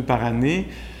retraite ou 2 par année.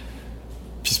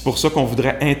 Puis c'est pour ça qu'on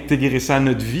voudrait intégrer ça à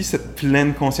notre vie, cette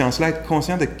pleine conscience-là, être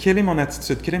conscient de quelle est mon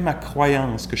attitude, quelle est ma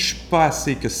croyance, que je suis pas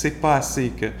assez, que c'est pas assez,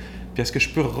 puis est-ce que je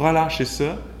peux relâcher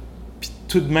ça, puis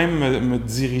tout de même me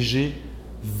diriger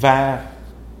vers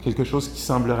quelque chose qui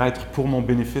semblerait être pour mon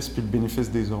bénéfice puis le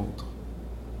bénéfice des autres.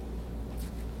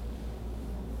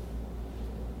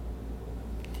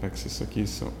 Fait que c'est ça qui est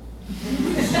ça.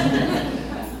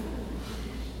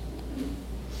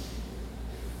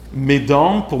 Mais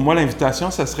donc, pour moi, l'invitation,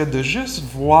 ça serait de juste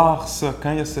voir ça,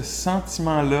 quand il y a ce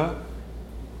sentiment-là,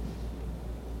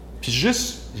 puis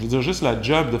juste, je veux dire, juste la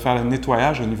job de faire le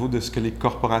nettoyage au niveau de ce que les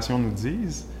corporations nous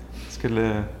disent, ce que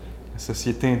la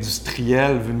société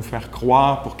industrielle veut nous faire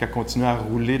croire pour qu'elle continue à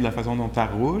rouler de la façon dont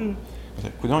elle roule.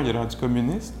 Coudonc, il a l'air du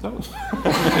communiste, là.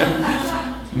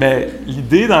 Mais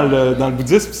l'idée dans le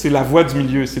bouddhisme, c'est la voie du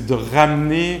milieu, c'est de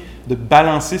ramener, de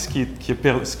balancer ce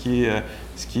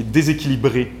qui est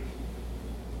déséquilibré.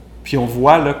 Puis on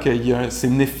voit là que c'est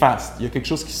néfaste. Il y a quelque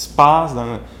chose qui se passe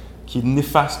qui est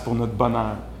néfaste pour notre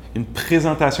bonheur. Une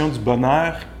présentation du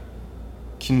bonheur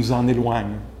qui nous en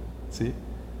éloigne. T'sais?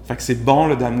 Fait que c'est bon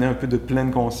là, d'amener un peu de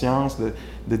pleine conscience,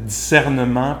 de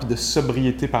discernement, puis de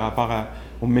sobriété par rapport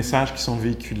aux messages qui sont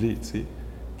véhiculés. T'sais?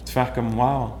 Puis de faire comme «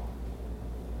 wow ».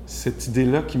 Cette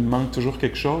idée-là qui me manque toujours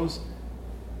quelque chose,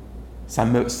 ça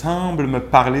me semble me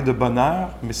parler de bonheur,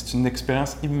 mais c'est une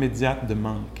expérience immédiate de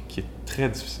manque qui est très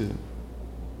difficile.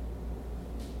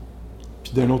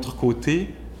 Puis d'un autre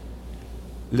côté,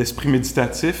 l'esprit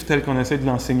méditatif, tel qu'on essaie de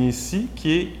l'enseigner ici,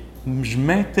 qui est « je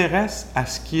m'intéresse à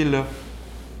ce qui est là ».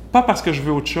 Pas parce que je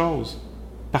veux autre chose,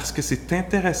 parce que c'est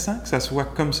intéressant que ça soit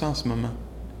comme ça en ce moment.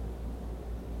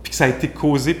 Puis que ça a été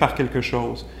causé par quelque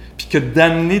chose. Puis que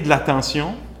d'amener de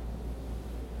l'attention,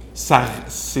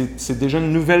 c'est déjà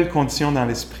une nouvelle condition dans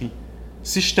l'esprit.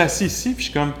 Si je suis assis ici, puis je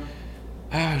suis comme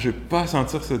 « Ah, je ne veux pas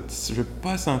sentir ça. Je veux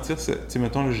pas sentir ça. » Tu sais,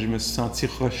 mettons, là, je me suis senti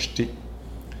rejeté.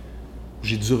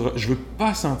 Je veux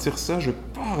pas sentir ça, je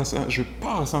veux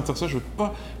pas ressentir ça, je veux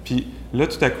pas. Puis là,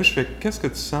 tout à coup, je fais « Qu'est-ce que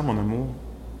tu sens, mon amour? »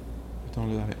 Mettons,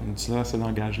 là, on utilise ce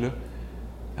langage-là.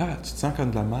 « Ah, tu te sens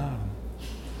comme de la merde. »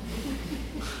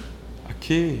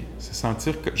 OK, c'est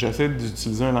sentir que j'essaie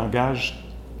d'utiliser un langage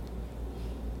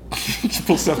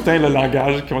pour certains, le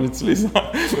langage qu'on utilise,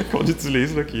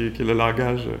 là, qui est le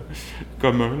langage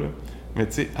commun. Là. Mais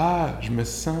tu sais, je me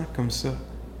sens comme ça.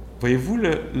 Voyez-vous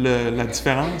la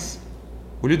différence?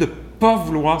 Au lieu de ne pas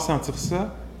vouloir sentir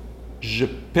ça, je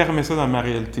permets ça dans ma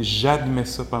réalité. J'admets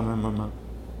ça pendant un moment.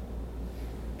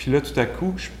 Puis là, tout à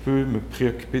coup, je peux me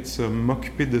préoccuper de ça,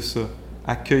 m'occuper de ça,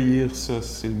 accueillir ça,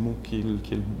 c'est le mot qui est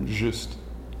le juste.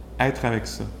 Être avec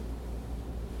ça.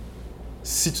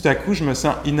 Si tout à coup, je me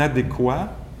sens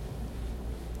inadéquat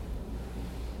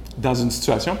dans une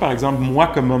situation, par exemple, moi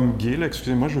comme homme gay, là,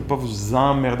 excusez-moi, je ne veux pas vous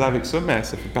emmerder avec ça, mais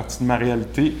ça fait partie de ma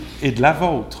réalité et de la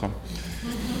vôtre.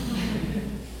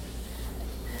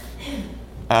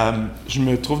 Je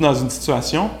me trouve dans une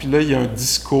situation, puis là, il y a un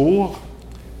discours.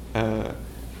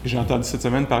 J'ai entendu cette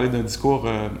semaine parler d'un discours,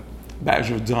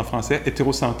 je veux dire en français,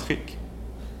 hétérocentrique.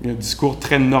 Il y a un discours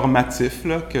très normatif,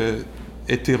 là, que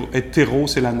hétéro,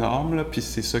 c'est la norme, là, puis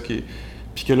c'est ça qui est...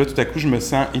 Puis que là, tout à coup, je me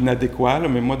sens inadéquat, là,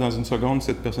 mais moi, dans une seconde,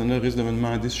 cette personne-là risque de me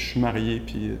demander si je suis marié,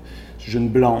 puis si j'ai une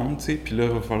blonde, tu sais, puis là,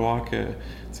 il va falloir que...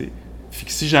 Puis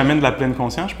que si j'amène de la pleine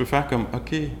conscience, je peux faire comme,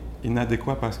 OK,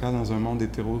 inadéquat, Pascal, dans un monde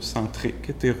hétérocentrique,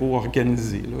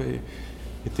 hétéro-organisé, là,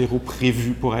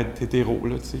 hétéro-prévu pour être hétéro,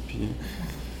 là, tu sais,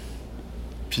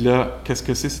 Puis là, qu'est-ce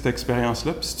que c'est cette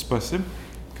expérience-là? Puis c'est possible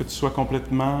que tu sois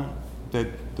complètement, de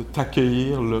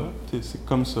t'accueillir là, c'est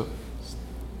comme ça.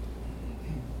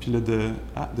 Puis là,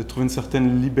 de trouver une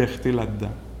certaine liberté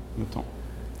là-dedans, mettons.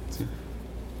 T'sais.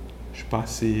 Je suis pas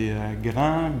assez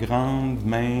grande,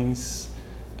 mince,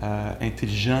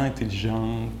 intelligente,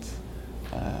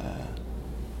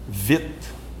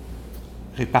 vite,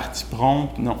 répartie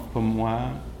prompte, non, pas moi.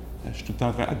 Je suis tout le temps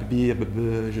en train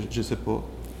de je sais pas.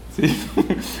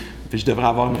 Puis je devrais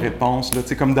avoir une réponse, là,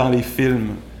 comme dans les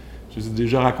films. Je vous ai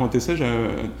déjà raconté ça. J'ai un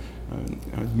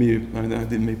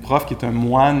de mes profs qui est un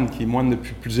moine, qui est moine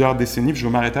depuis plusieurs décennies, puis je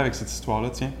vais m'arrêter avec cette histoire-là,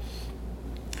 tiens.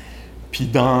 Puis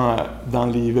dans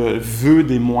les vœux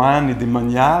des moines et des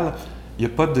moniales, il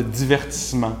n'y a pas de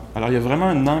divertissement. Alors, il y a vraiment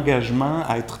un engagement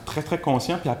à être très, très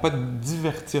conscient, puis à ne pas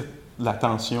divertir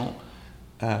l'attention.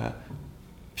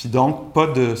 Puis donc, pas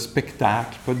de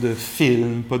spectacle, pas de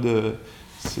film, pas de...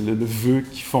 C'est le vœu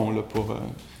qu'ils font là, pour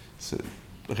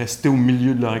rester au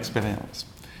milieu de leur expérience.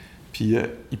 Puis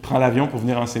il prend l'avion pour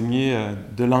venir enseigner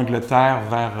de l'Angleterre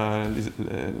vers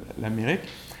l'Amérique.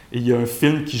 Et il y a un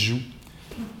film qui joue.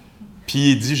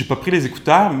 Puis il dit, j'ai pas pris les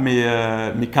écouteurs, mais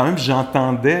quand même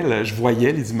j'entendais, là, je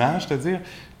voyais les images, c'est-à-dire.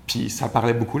 Puis ça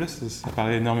parlait beaucoup, là, ça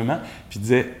parlait énormément. Puis il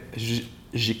disait,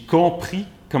 j'ai compris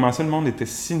comment ça le monde était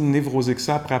si névrosé que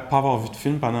ça après pas avoir vu de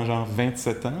film pendant genre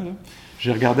 27 ans, là.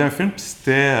 J'ai regardé un film, puis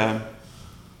c'était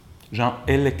genre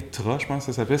Electra, je pense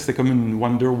que ça s'appelait. C'était comme une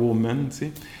Wonder Woman, tu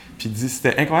sais. Puis il dit,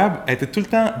 c'était incroyable. Elle était tout le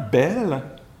temps belle,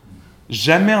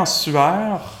 jamais en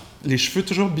sueur, les cheveux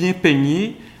toujours bien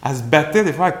peignés. Elle se battait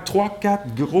des fois avec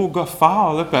 3-4 gros gars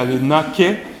forts, là, puis elle les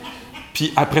knockait.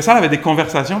 Puis après ça, elle avait des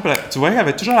conversations, puis tu vois, elle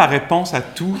avait toujours la réponse à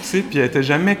tout, tu sais, puis elle était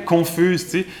jamais confuse,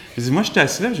 tu sais. Je dis, moi, j'étais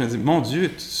assis là, je me dis, mon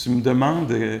Dieu, tu me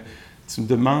demandes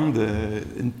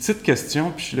une petite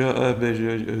question, puis je suis là,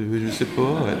 je sais pas.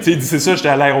 Tu sais, il dit, c'est ça, j'étais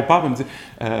à l'aéroport, puis il me dit,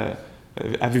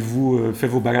 avez-vous fait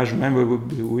vos bagages vous-même?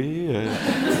 Oui.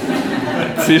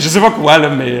 Je sais pas quoi, là,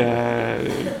 mais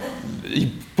il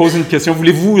pose une question,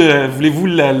 voulez-vous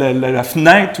la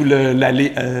fenêtre ou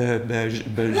l'allée? Je sais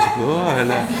pas.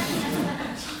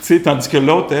 Tu sais, tandis que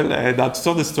l'autre, elle, dans toutes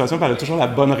sortes de situations, elle a toujours la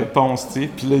bonne réponse, tu sais.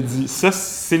 Puis là, il dit, ça,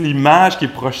 c'est l'image qui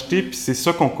est projetée, puis c'est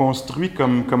ça qu'on construit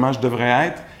comme comment je devrais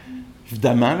être.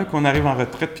 Évidemment, là, qu'on arrive en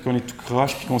retraite, puis qu'on est tout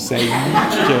croche, puis qu'on s'haït,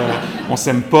 puis qu'on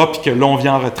s'aime pas, puis que là, on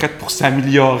vient en retraite pour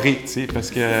s'améliorer, tu sais,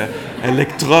 parce que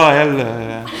Electra, elle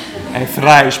est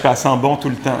fraîche, puis elle sent bon tout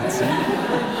le temps, tu sais.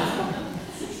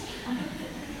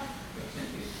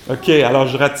 OK, alors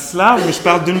je ratisse large, mais je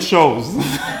parle d'une chose.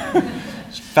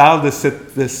 Je parle de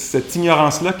cette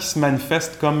ignorance-là qui se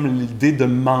manifeste comme l'idée de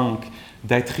manque,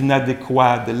 d'être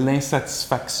inadéquat, de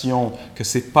l'insatisfaction, que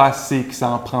c'est pas assez, que ça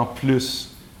en prend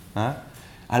plus. Hein?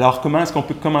 Alors, comment est-ce qu'on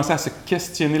peut commencer à se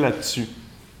questionner là-dessus,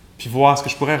 puis voir est-ce que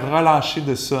je pourrais relâcher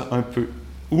de ça un peu?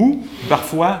 Ou,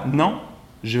 parfois, non,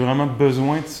 j'ai vraiment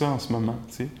besoin de ça en ce moment,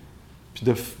 tu sais, puis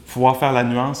de pouvoir faire la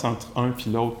nuance entre un puis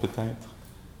l'autre, peut-être.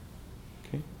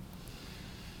 OK?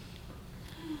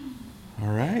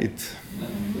 All right.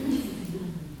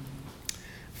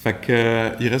 Fait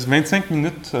que, il reste 25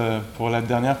 minutes pour la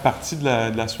dernière partie de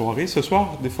la soirée. Ce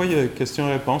soir, des fois, il y a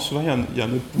questions-réponses. Souvent, il y en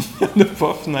a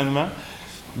pas, finalement.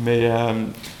 Mais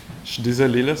je suis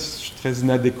désolé, là, je suis très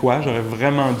inadéquat. J'aurais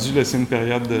vraiment dû laisser une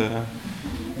période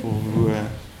pour vous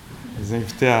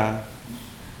inviter à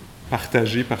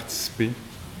partager, participer.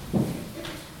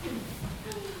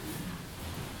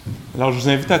 Alors, je vous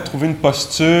invite à trouver une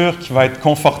posture qui va être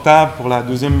confortable pour la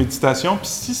deuxième méditation. Puis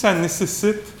si ça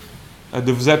nécessite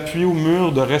de vous appuyer au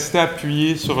mur, de rester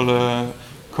appuyé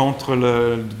contre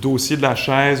le dossier de la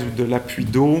chaise ou de l'appui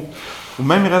dos, ou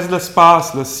même il reste de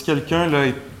l'espace. Là, si quelqu'un là,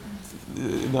 est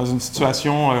dans une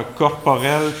situation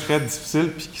corporelle très difficile,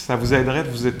 puis que ça vous aiderait de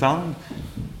vous étendre,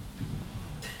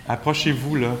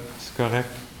 approchez-vous, là, c'est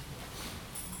correct.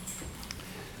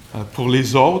 Pour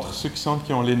les autres, ceux qui sentent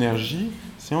qu'ils ont l'énergie,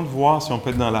 essayons de voir si on peut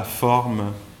être dans la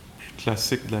forme plus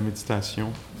classique de la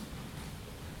méditation.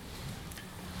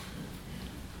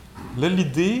 Là,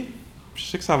 l'idée, je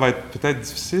sais que ça va être peut-être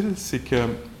difficile, c'est que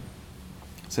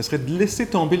ce serait de laisser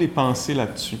tomber les pensées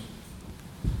là-dessus.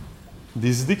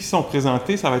 Des idées qui sont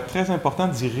présentées, ça va être très important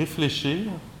d'y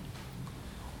réfléchir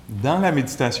dans la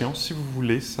méditation, si vous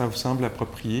voulez, si ça vous semble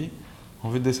approprié. On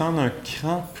veut descendre un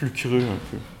cran plus creux un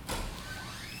peu.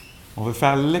 On veut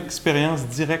faire l'expérience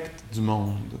directe du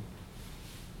monde.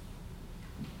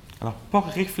 Alors, pas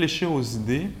réfléchir aux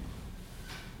idées,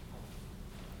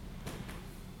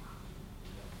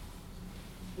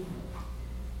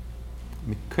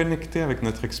 mais connecter avec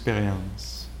notre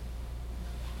expérience.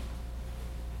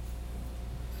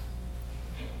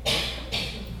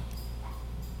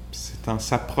 C'est en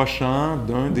s'approchant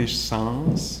d'un des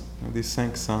sens, un des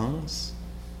 5 sens,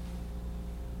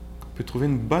 qu'on peut trouver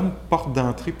une bonne porte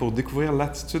d'entrée pour découvrir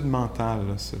l'attitude mentale,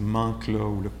 là, ce manque-là,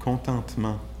 ou le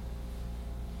contentement.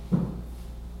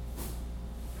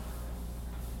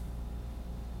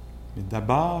 Mais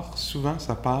d'abord, souvent,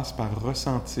 ça passe par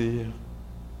ressentir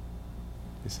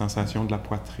les sensations de la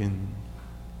poitrine.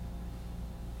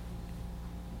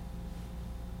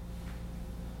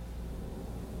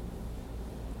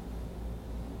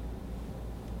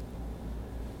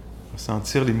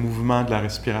 Ressentir les mouvements de la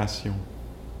respiration.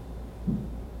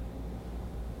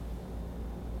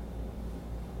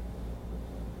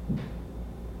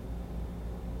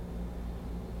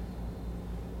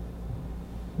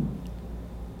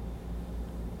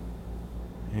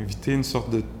 Inviter une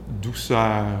sorte de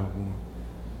douceur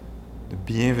ou de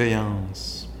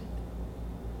bienveillance.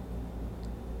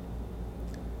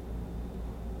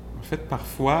 En fait,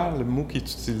 parfois, le mot qui est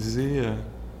utilisé,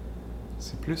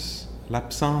 c'est plus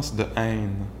l'absence de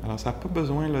haine. Alors, ça n'a pas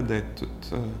besoin là, d'être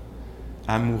tout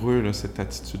amoureux, là, cette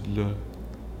attitude-là.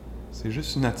 C'est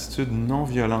juste une attitude non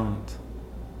violente.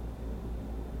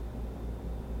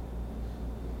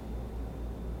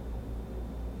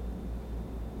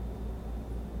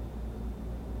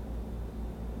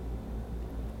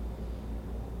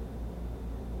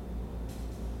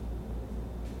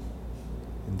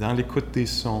 Dans l'écoute des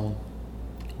sons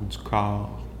ou du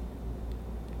corps.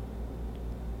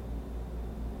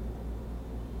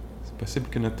 C'est possible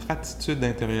que notre attitude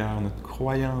intérieure, notre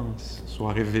croyance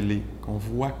soit révélée, qu'on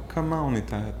voit comment on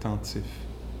est attentif.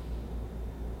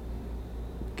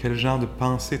 Quel genre de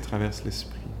pensée traverse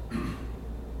l'esprit.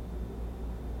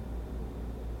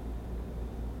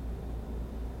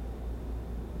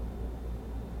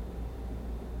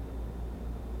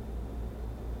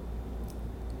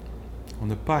 On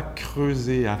n'a pas à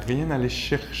creuser, à rien aller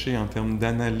chercher en termes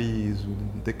d'analyse ou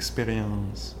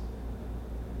d'expérience.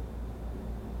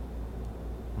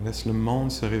 On laisse le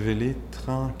monde se révéler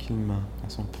tranquillement, à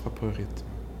son propre rythme.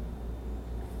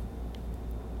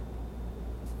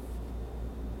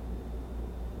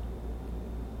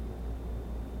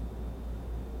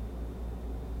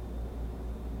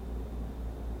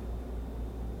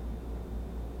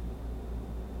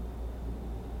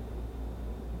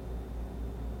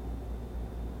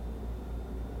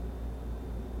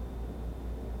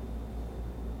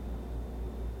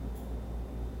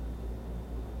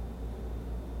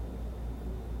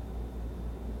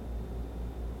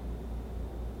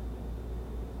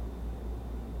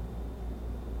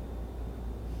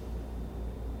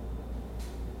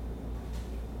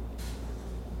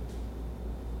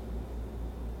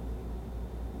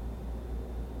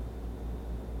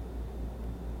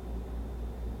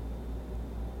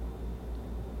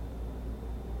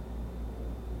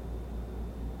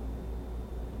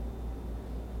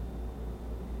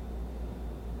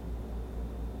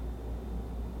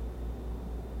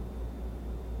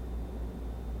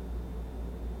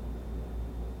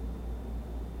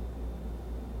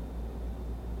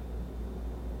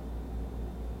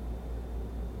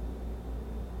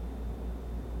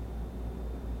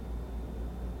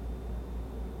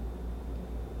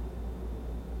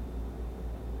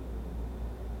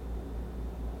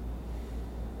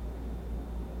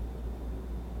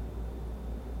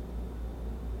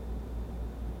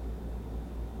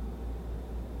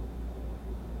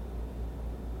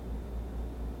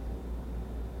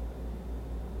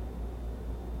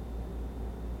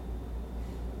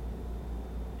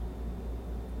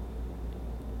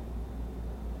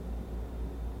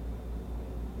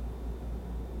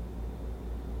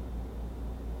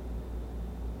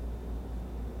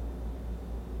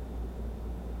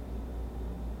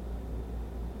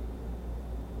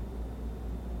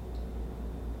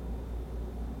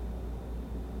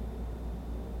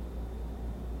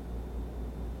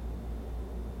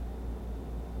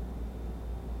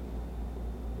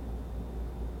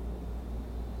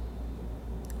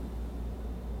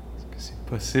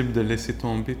 possible de laisser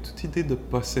tomber toute idée de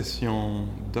possession,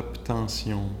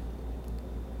 d'obtention.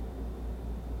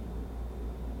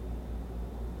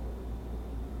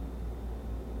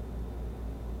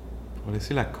 Pour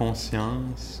laisser la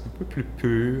conscience un peu plus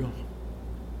pure.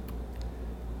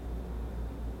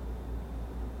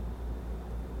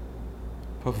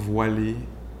 Pas voilée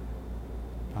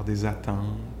par des attentes.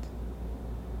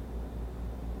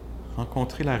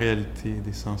 Rencontrer la réalité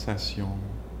des sensations.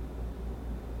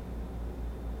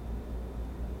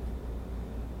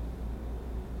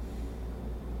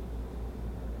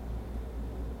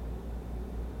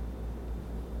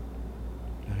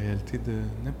 La réalité de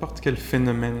n'importe quel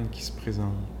phénomène qui se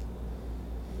présente.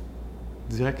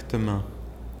 Directement.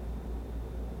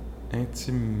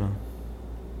 Intimement.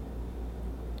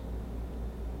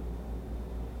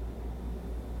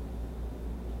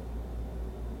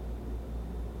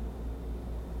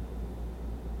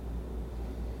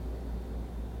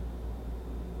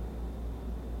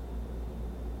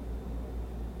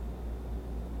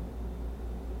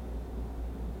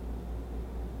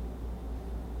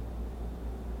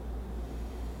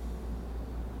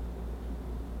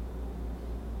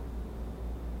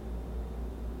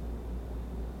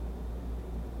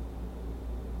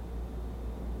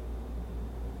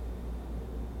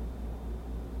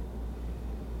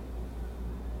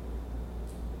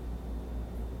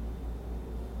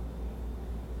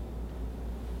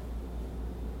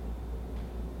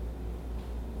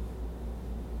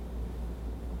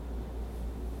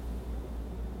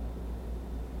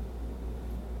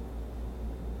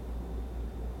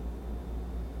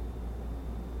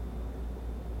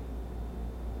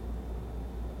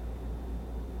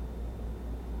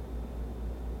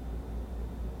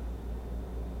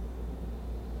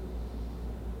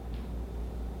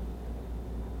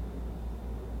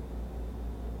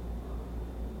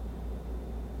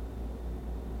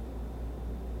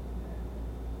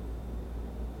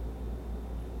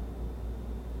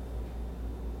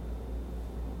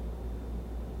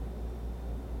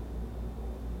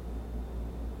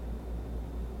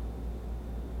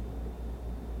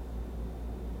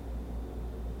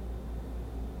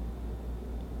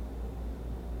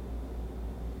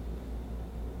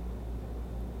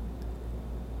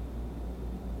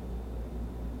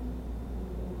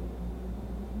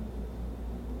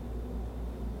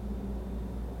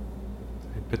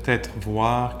 Peut-être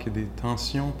voir qu'il y a des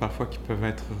tensions parfois qui peuvent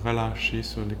être relâchées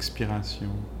sur l'expiration.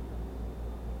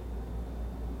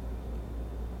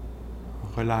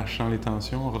 En relâchant les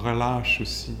tensions, on relâche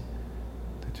aussi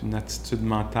peut-être une attitude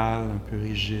mentale un peu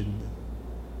rigide.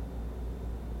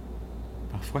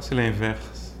 Parfois c'est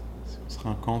l'inverse. Si on se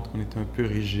rend compte qu'on est un peu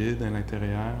rigide à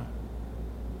l'intérieur,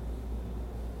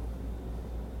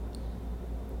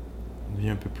 on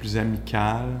devient un peu plus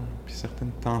amical, puis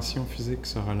certaines tensions physiques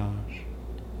se relâchent.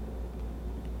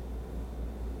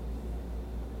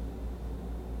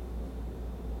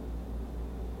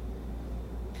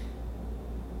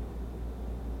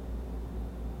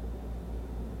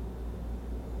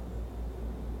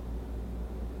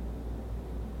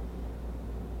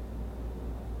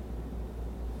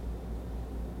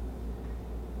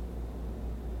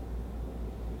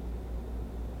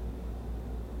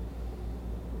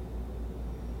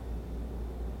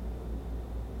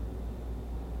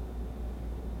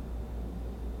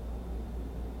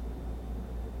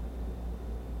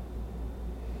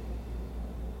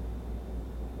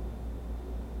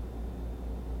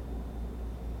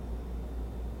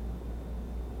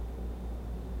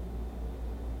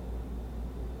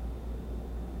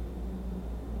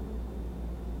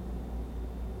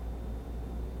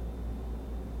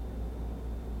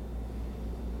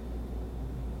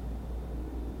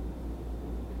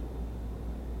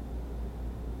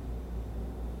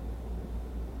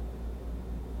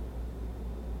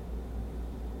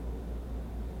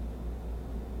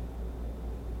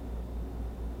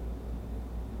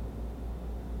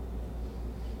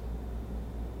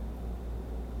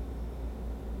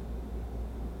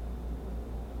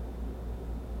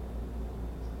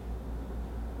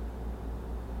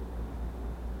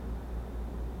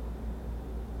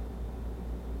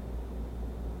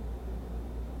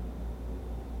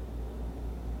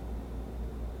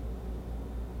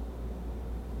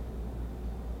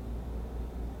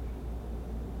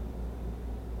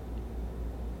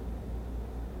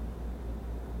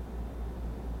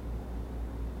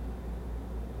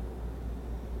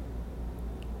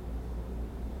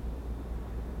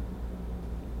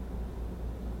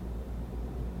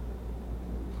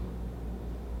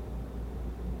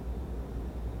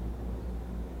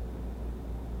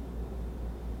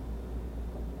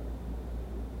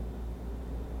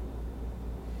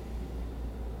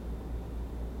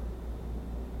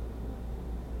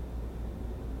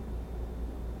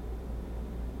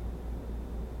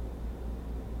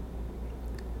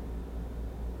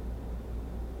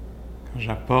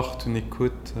 j'apporte une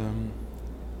écoute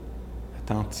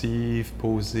attentive,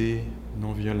 posée,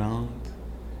 non violente,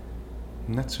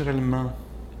 naturellement,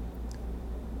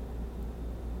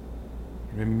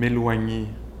 je vais m'éloigner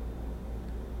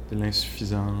de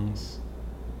l'insuffisance,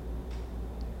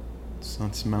 du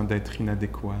sentiment d'être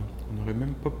inadéquat. On n'aurait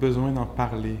même pas besoin d'en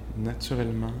parler.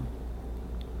 Naturellement,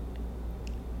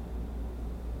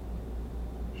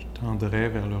 je tendrais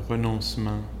vers le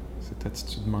renoncement, cette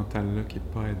attitude mentale-là qui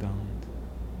n'est pas aidante.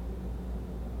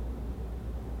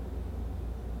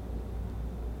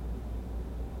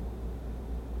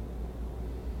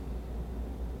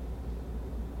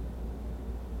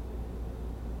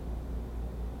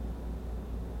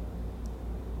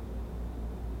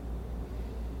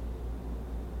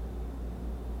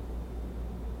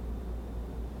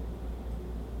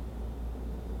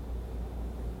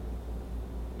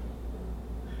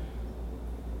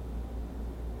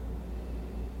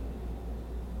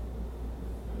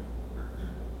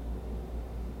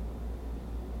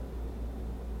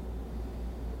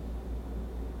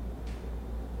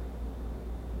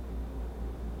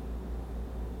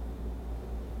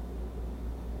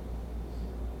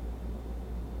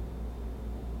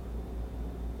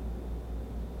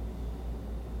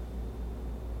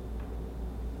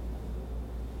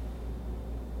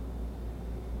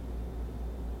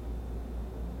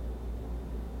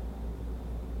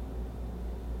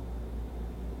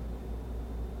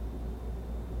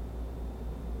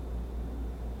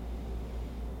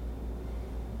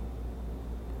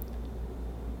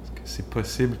 C'est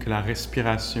possible que la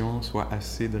respiration soit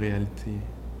assez de réalité,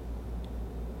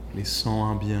 les sons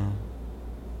ambiants.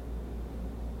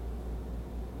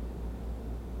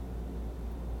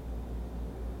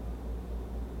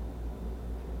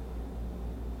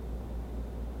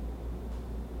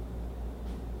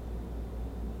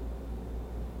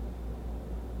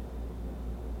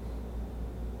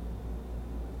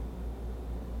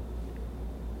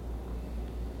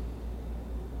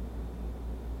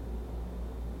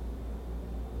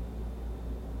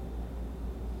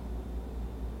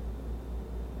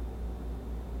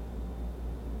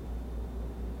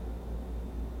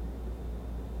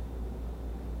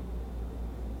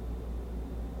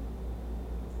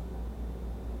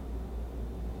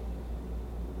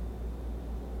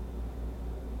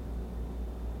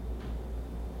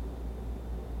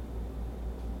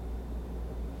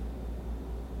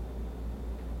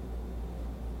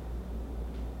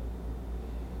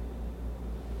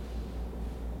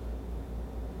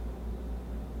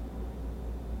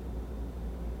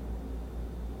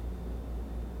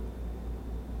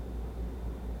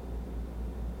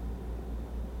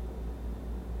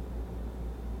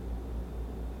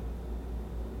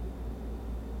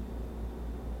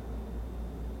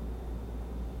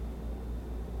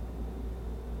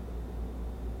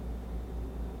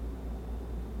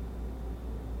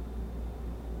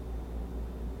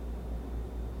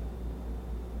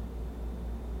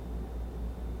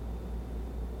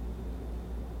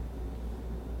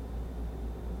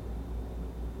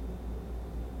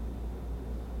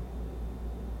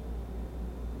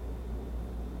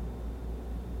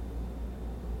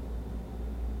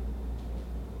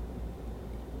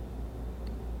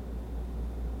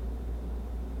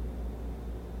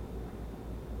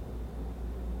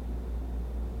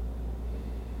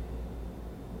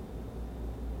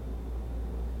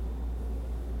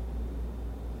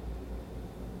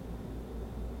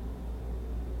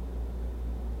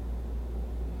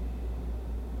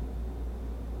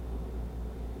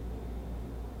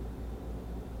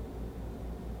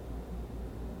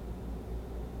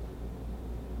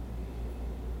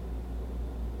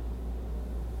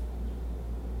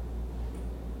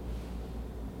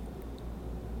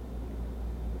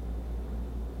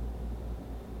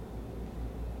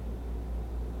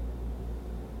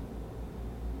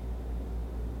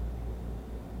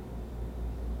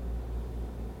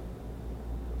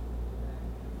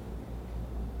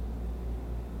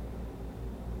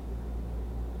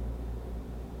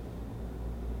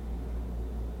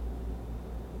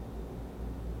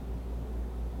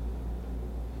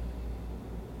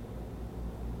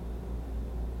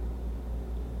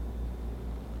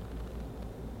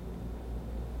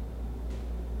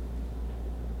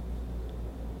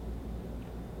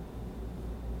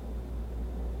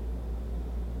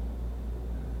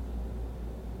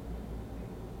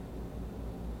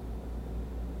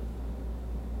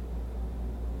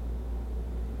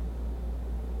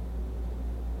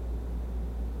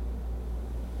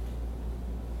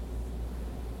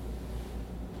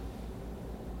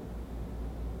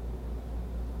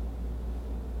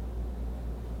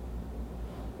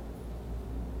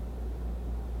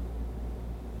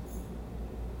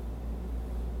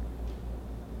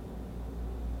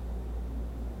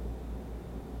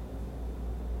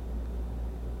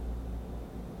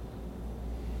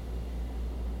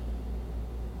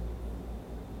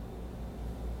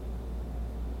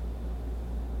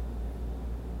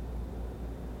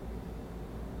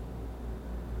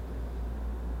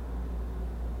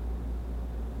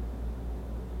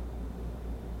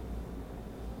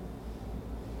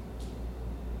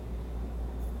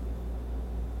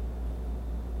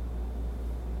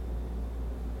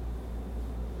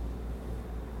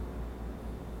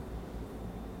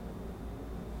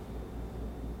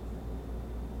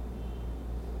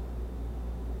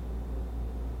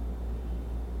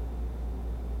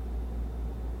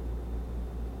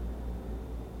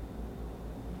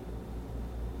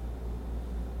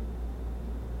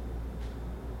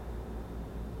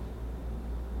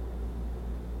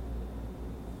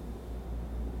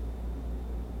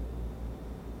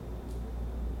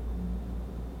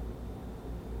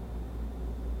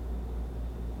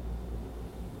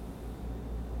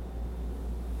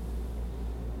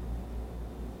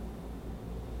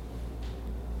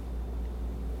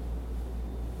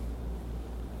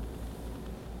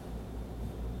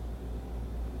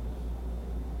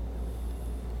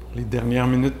 Les dernières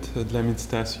minutes de la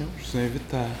méditation, je vous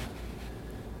invite à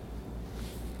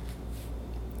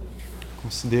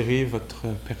considérer votre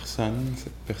personne,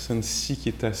 cette personne-ci qui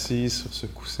est assise sur ce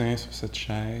coussin, sur cette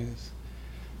chaise,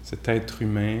 cet être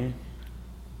humain,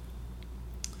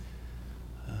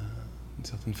 d'une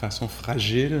certaine façon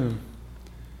fragile,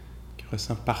 qui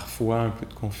ressent parfois un peu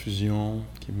de confusion,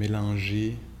 qui est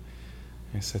mélangé,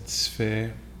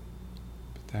 insatisfait,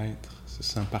 peut-être, se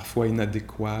sent parfois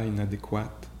inadéquat,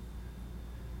 inadéquate.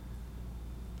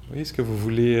 Voyez ce que vous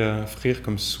voulez offrir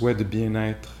comme souhait de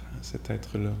bien-être à cet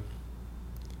être-là.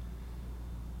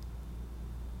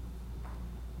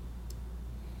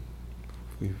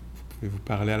 Vous pouvez vous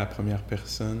parler à la première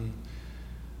personne,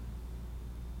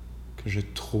 que je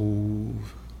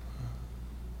trouve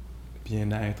le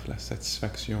bien-être, la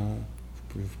satisfaction. Vous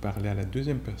pouvez vous parler à la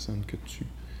deuxième personne, que tu.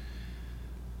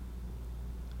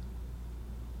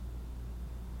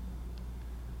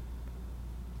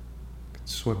 Que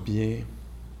tu sois bien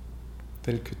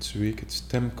tel que tu es, que tu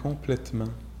t'aimes complètement,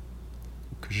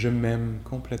 ou que je m'aime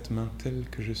complètement tel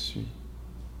que je suis.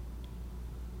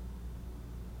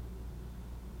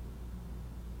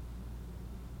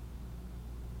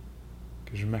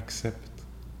 Que je m'accepte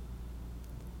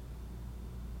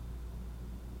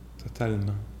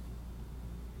totalement.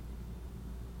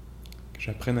 Que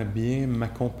j'apprenne à bien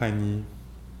m'accompagner.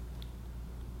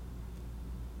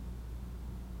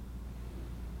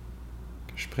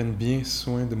 Que je prenne bien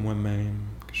soin de moi-même.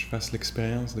 Que je fasse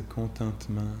l'expérience de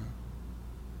contentement.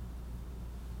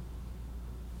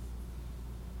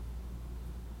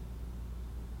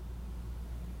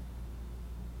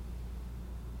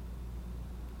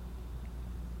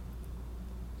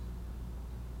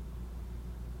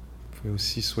 Vous pouvez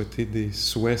aussi souhaiter des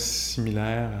souhaits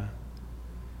similaires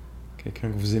à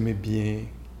quelqu'un que vous aimez bien,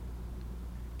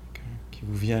 quelqu'un qui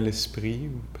vous vient à l'esprit,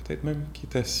 ou peut-être même qui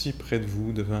est assis près de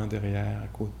vous, devant, derrière, à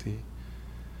côté,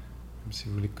 même si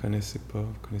vous ne les connaissez pas,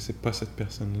 vous ne connaissez pas cette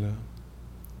personne-là.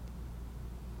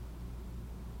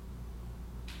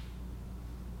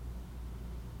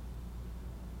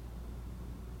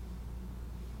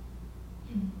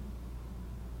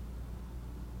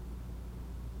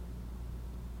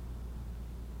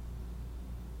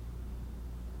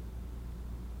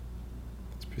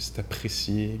 Puisse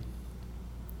t'apprécier,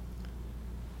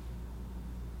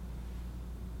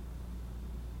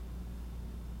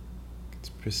 que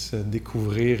tu puisses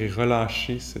découvrir et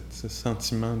relâcher ce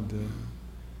sentiment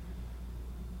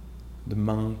de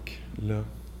manque-là,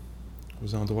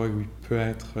 aux endroits où il peut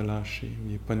être relâché, où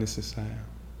il n'est pas nécessaire.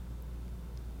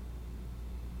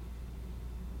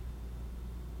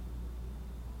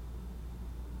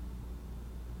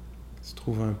 Que tu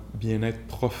trouves un bien-être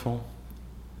profond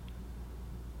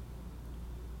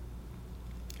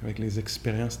avec les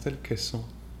expériences telles qu'elles sont.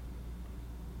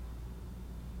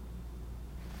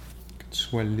 Que tu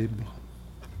sois libre.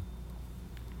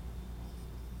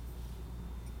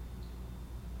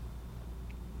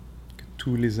 Que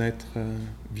tous les êtres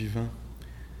vivants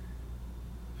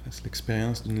fassent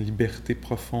l'expérience d'une liberté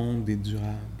profonde et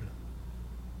durable.